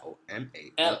guys.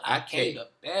 YOMALIK.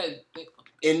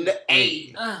 In the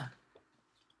A.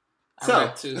 So,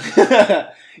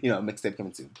 mixtape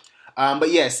coming soon.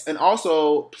 But yes, and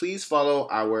also please follow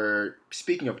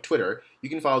speaking of Twitter, you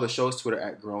can follow the show's Twitter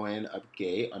at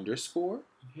growingupgay_.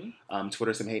 Mm-hmm.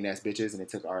 Twitter some hating ass bitches, and it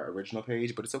took our original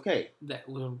page, but it's okay. We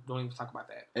don't even talk about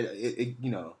that.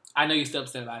 I know you're still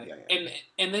upset about it. Yeah.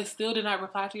 And they still did not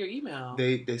reply to your email.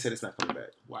 They said it's not coming back.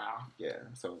 Wow. Yeah,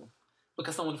 so.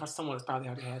 Because someone has probably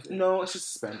already had it. No, it's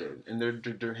just suspended, and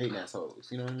they're hating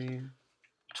assholes. You know what I mean?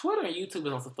 Twitter and YouTube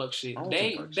is on some fuck shit.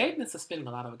 They've been suspending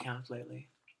a lot of accounts lately.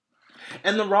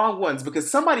 And the wrong ones, because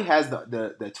somebody has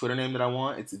the Twitter name that I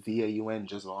want. It's VAUN,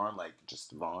 just Vaughn, like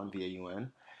just Vaughn,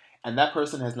 VAUN. And that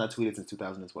person has not tweeted since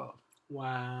 2012.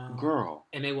 Wow. Girl.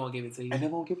 And they won't give it to you.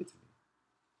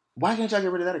 Why can't y'all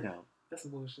get rid of that account? That's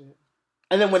some bullshit.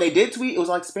 And then when they did tweet, it was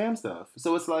like spam stuff.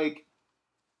 So it's like...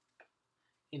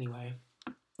 Anyway.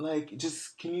 Like,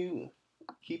 just, can you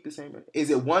keep the same... Is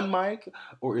it one mic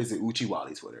or is it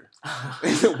Uchiwali Twitter?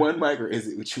 Is it one mic or is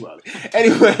it Uchiwali?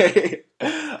 Anyway,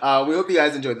 we hope you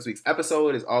guys enjoyed this week's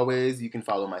episode. As always, you can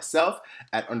follow myself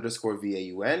at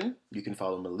 _VAUN. You can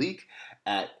follow Malik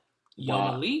at Yo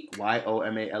Malik.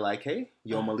 YOMALIK.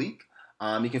 Yo Malik.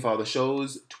 You can follow the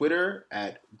show's Twitter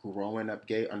at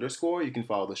growingupgay_. You can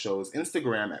follow the show's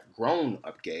Instagram at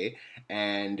grownupgay.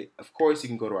 And, of course, you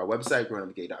can go to our website,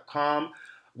 grownupgay.com.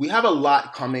 We have a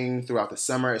lot coming throughout the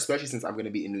summer, especially since I'm going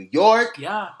to be in New York.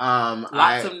 Yeah.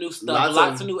 Lots of new stuff.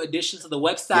 Lots of new additions to the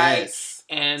website. Yes.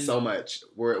 And so much.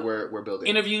 We're building.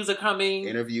 Interviews are coming.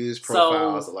 Interviews,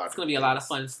 profiles, a lot. It's going to be a lot of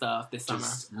fun stuff this summer.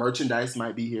 Merchandise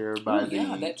might be here by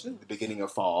the beginning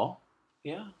of fall.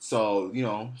 Yeah. So,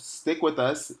 stick with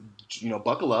us.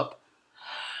 Buckle up.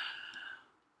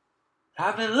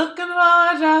 I've been looking for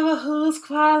a driver who's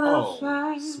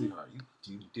qualified. Oh, sweetheart,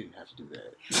 you didn't have to do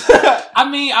that. I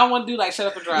mean, I want to do like Shut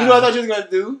Up and Drive. You know what I thought you was going to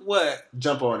do? What?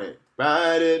 Jump on it.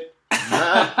 Ride it.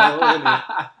 Not on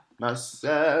it. My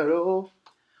saddle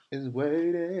is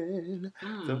waiting.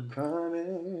 So come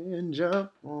and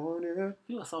jump on it.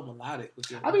 You are so melodic with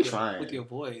your trying. With your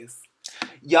voice.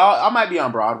 Y'all, I might be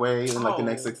on Broadway in the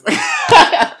next 6 months.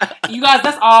 You guys,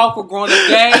 that's all for Growing Up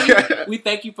Gay. We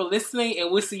thank you for listening,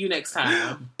 and we'll see you next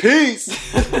time. Peace.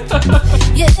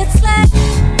 Yeah, it's like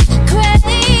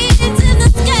cranes in the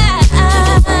sky.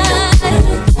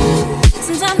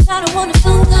 Sometimes I don't want to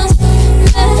feel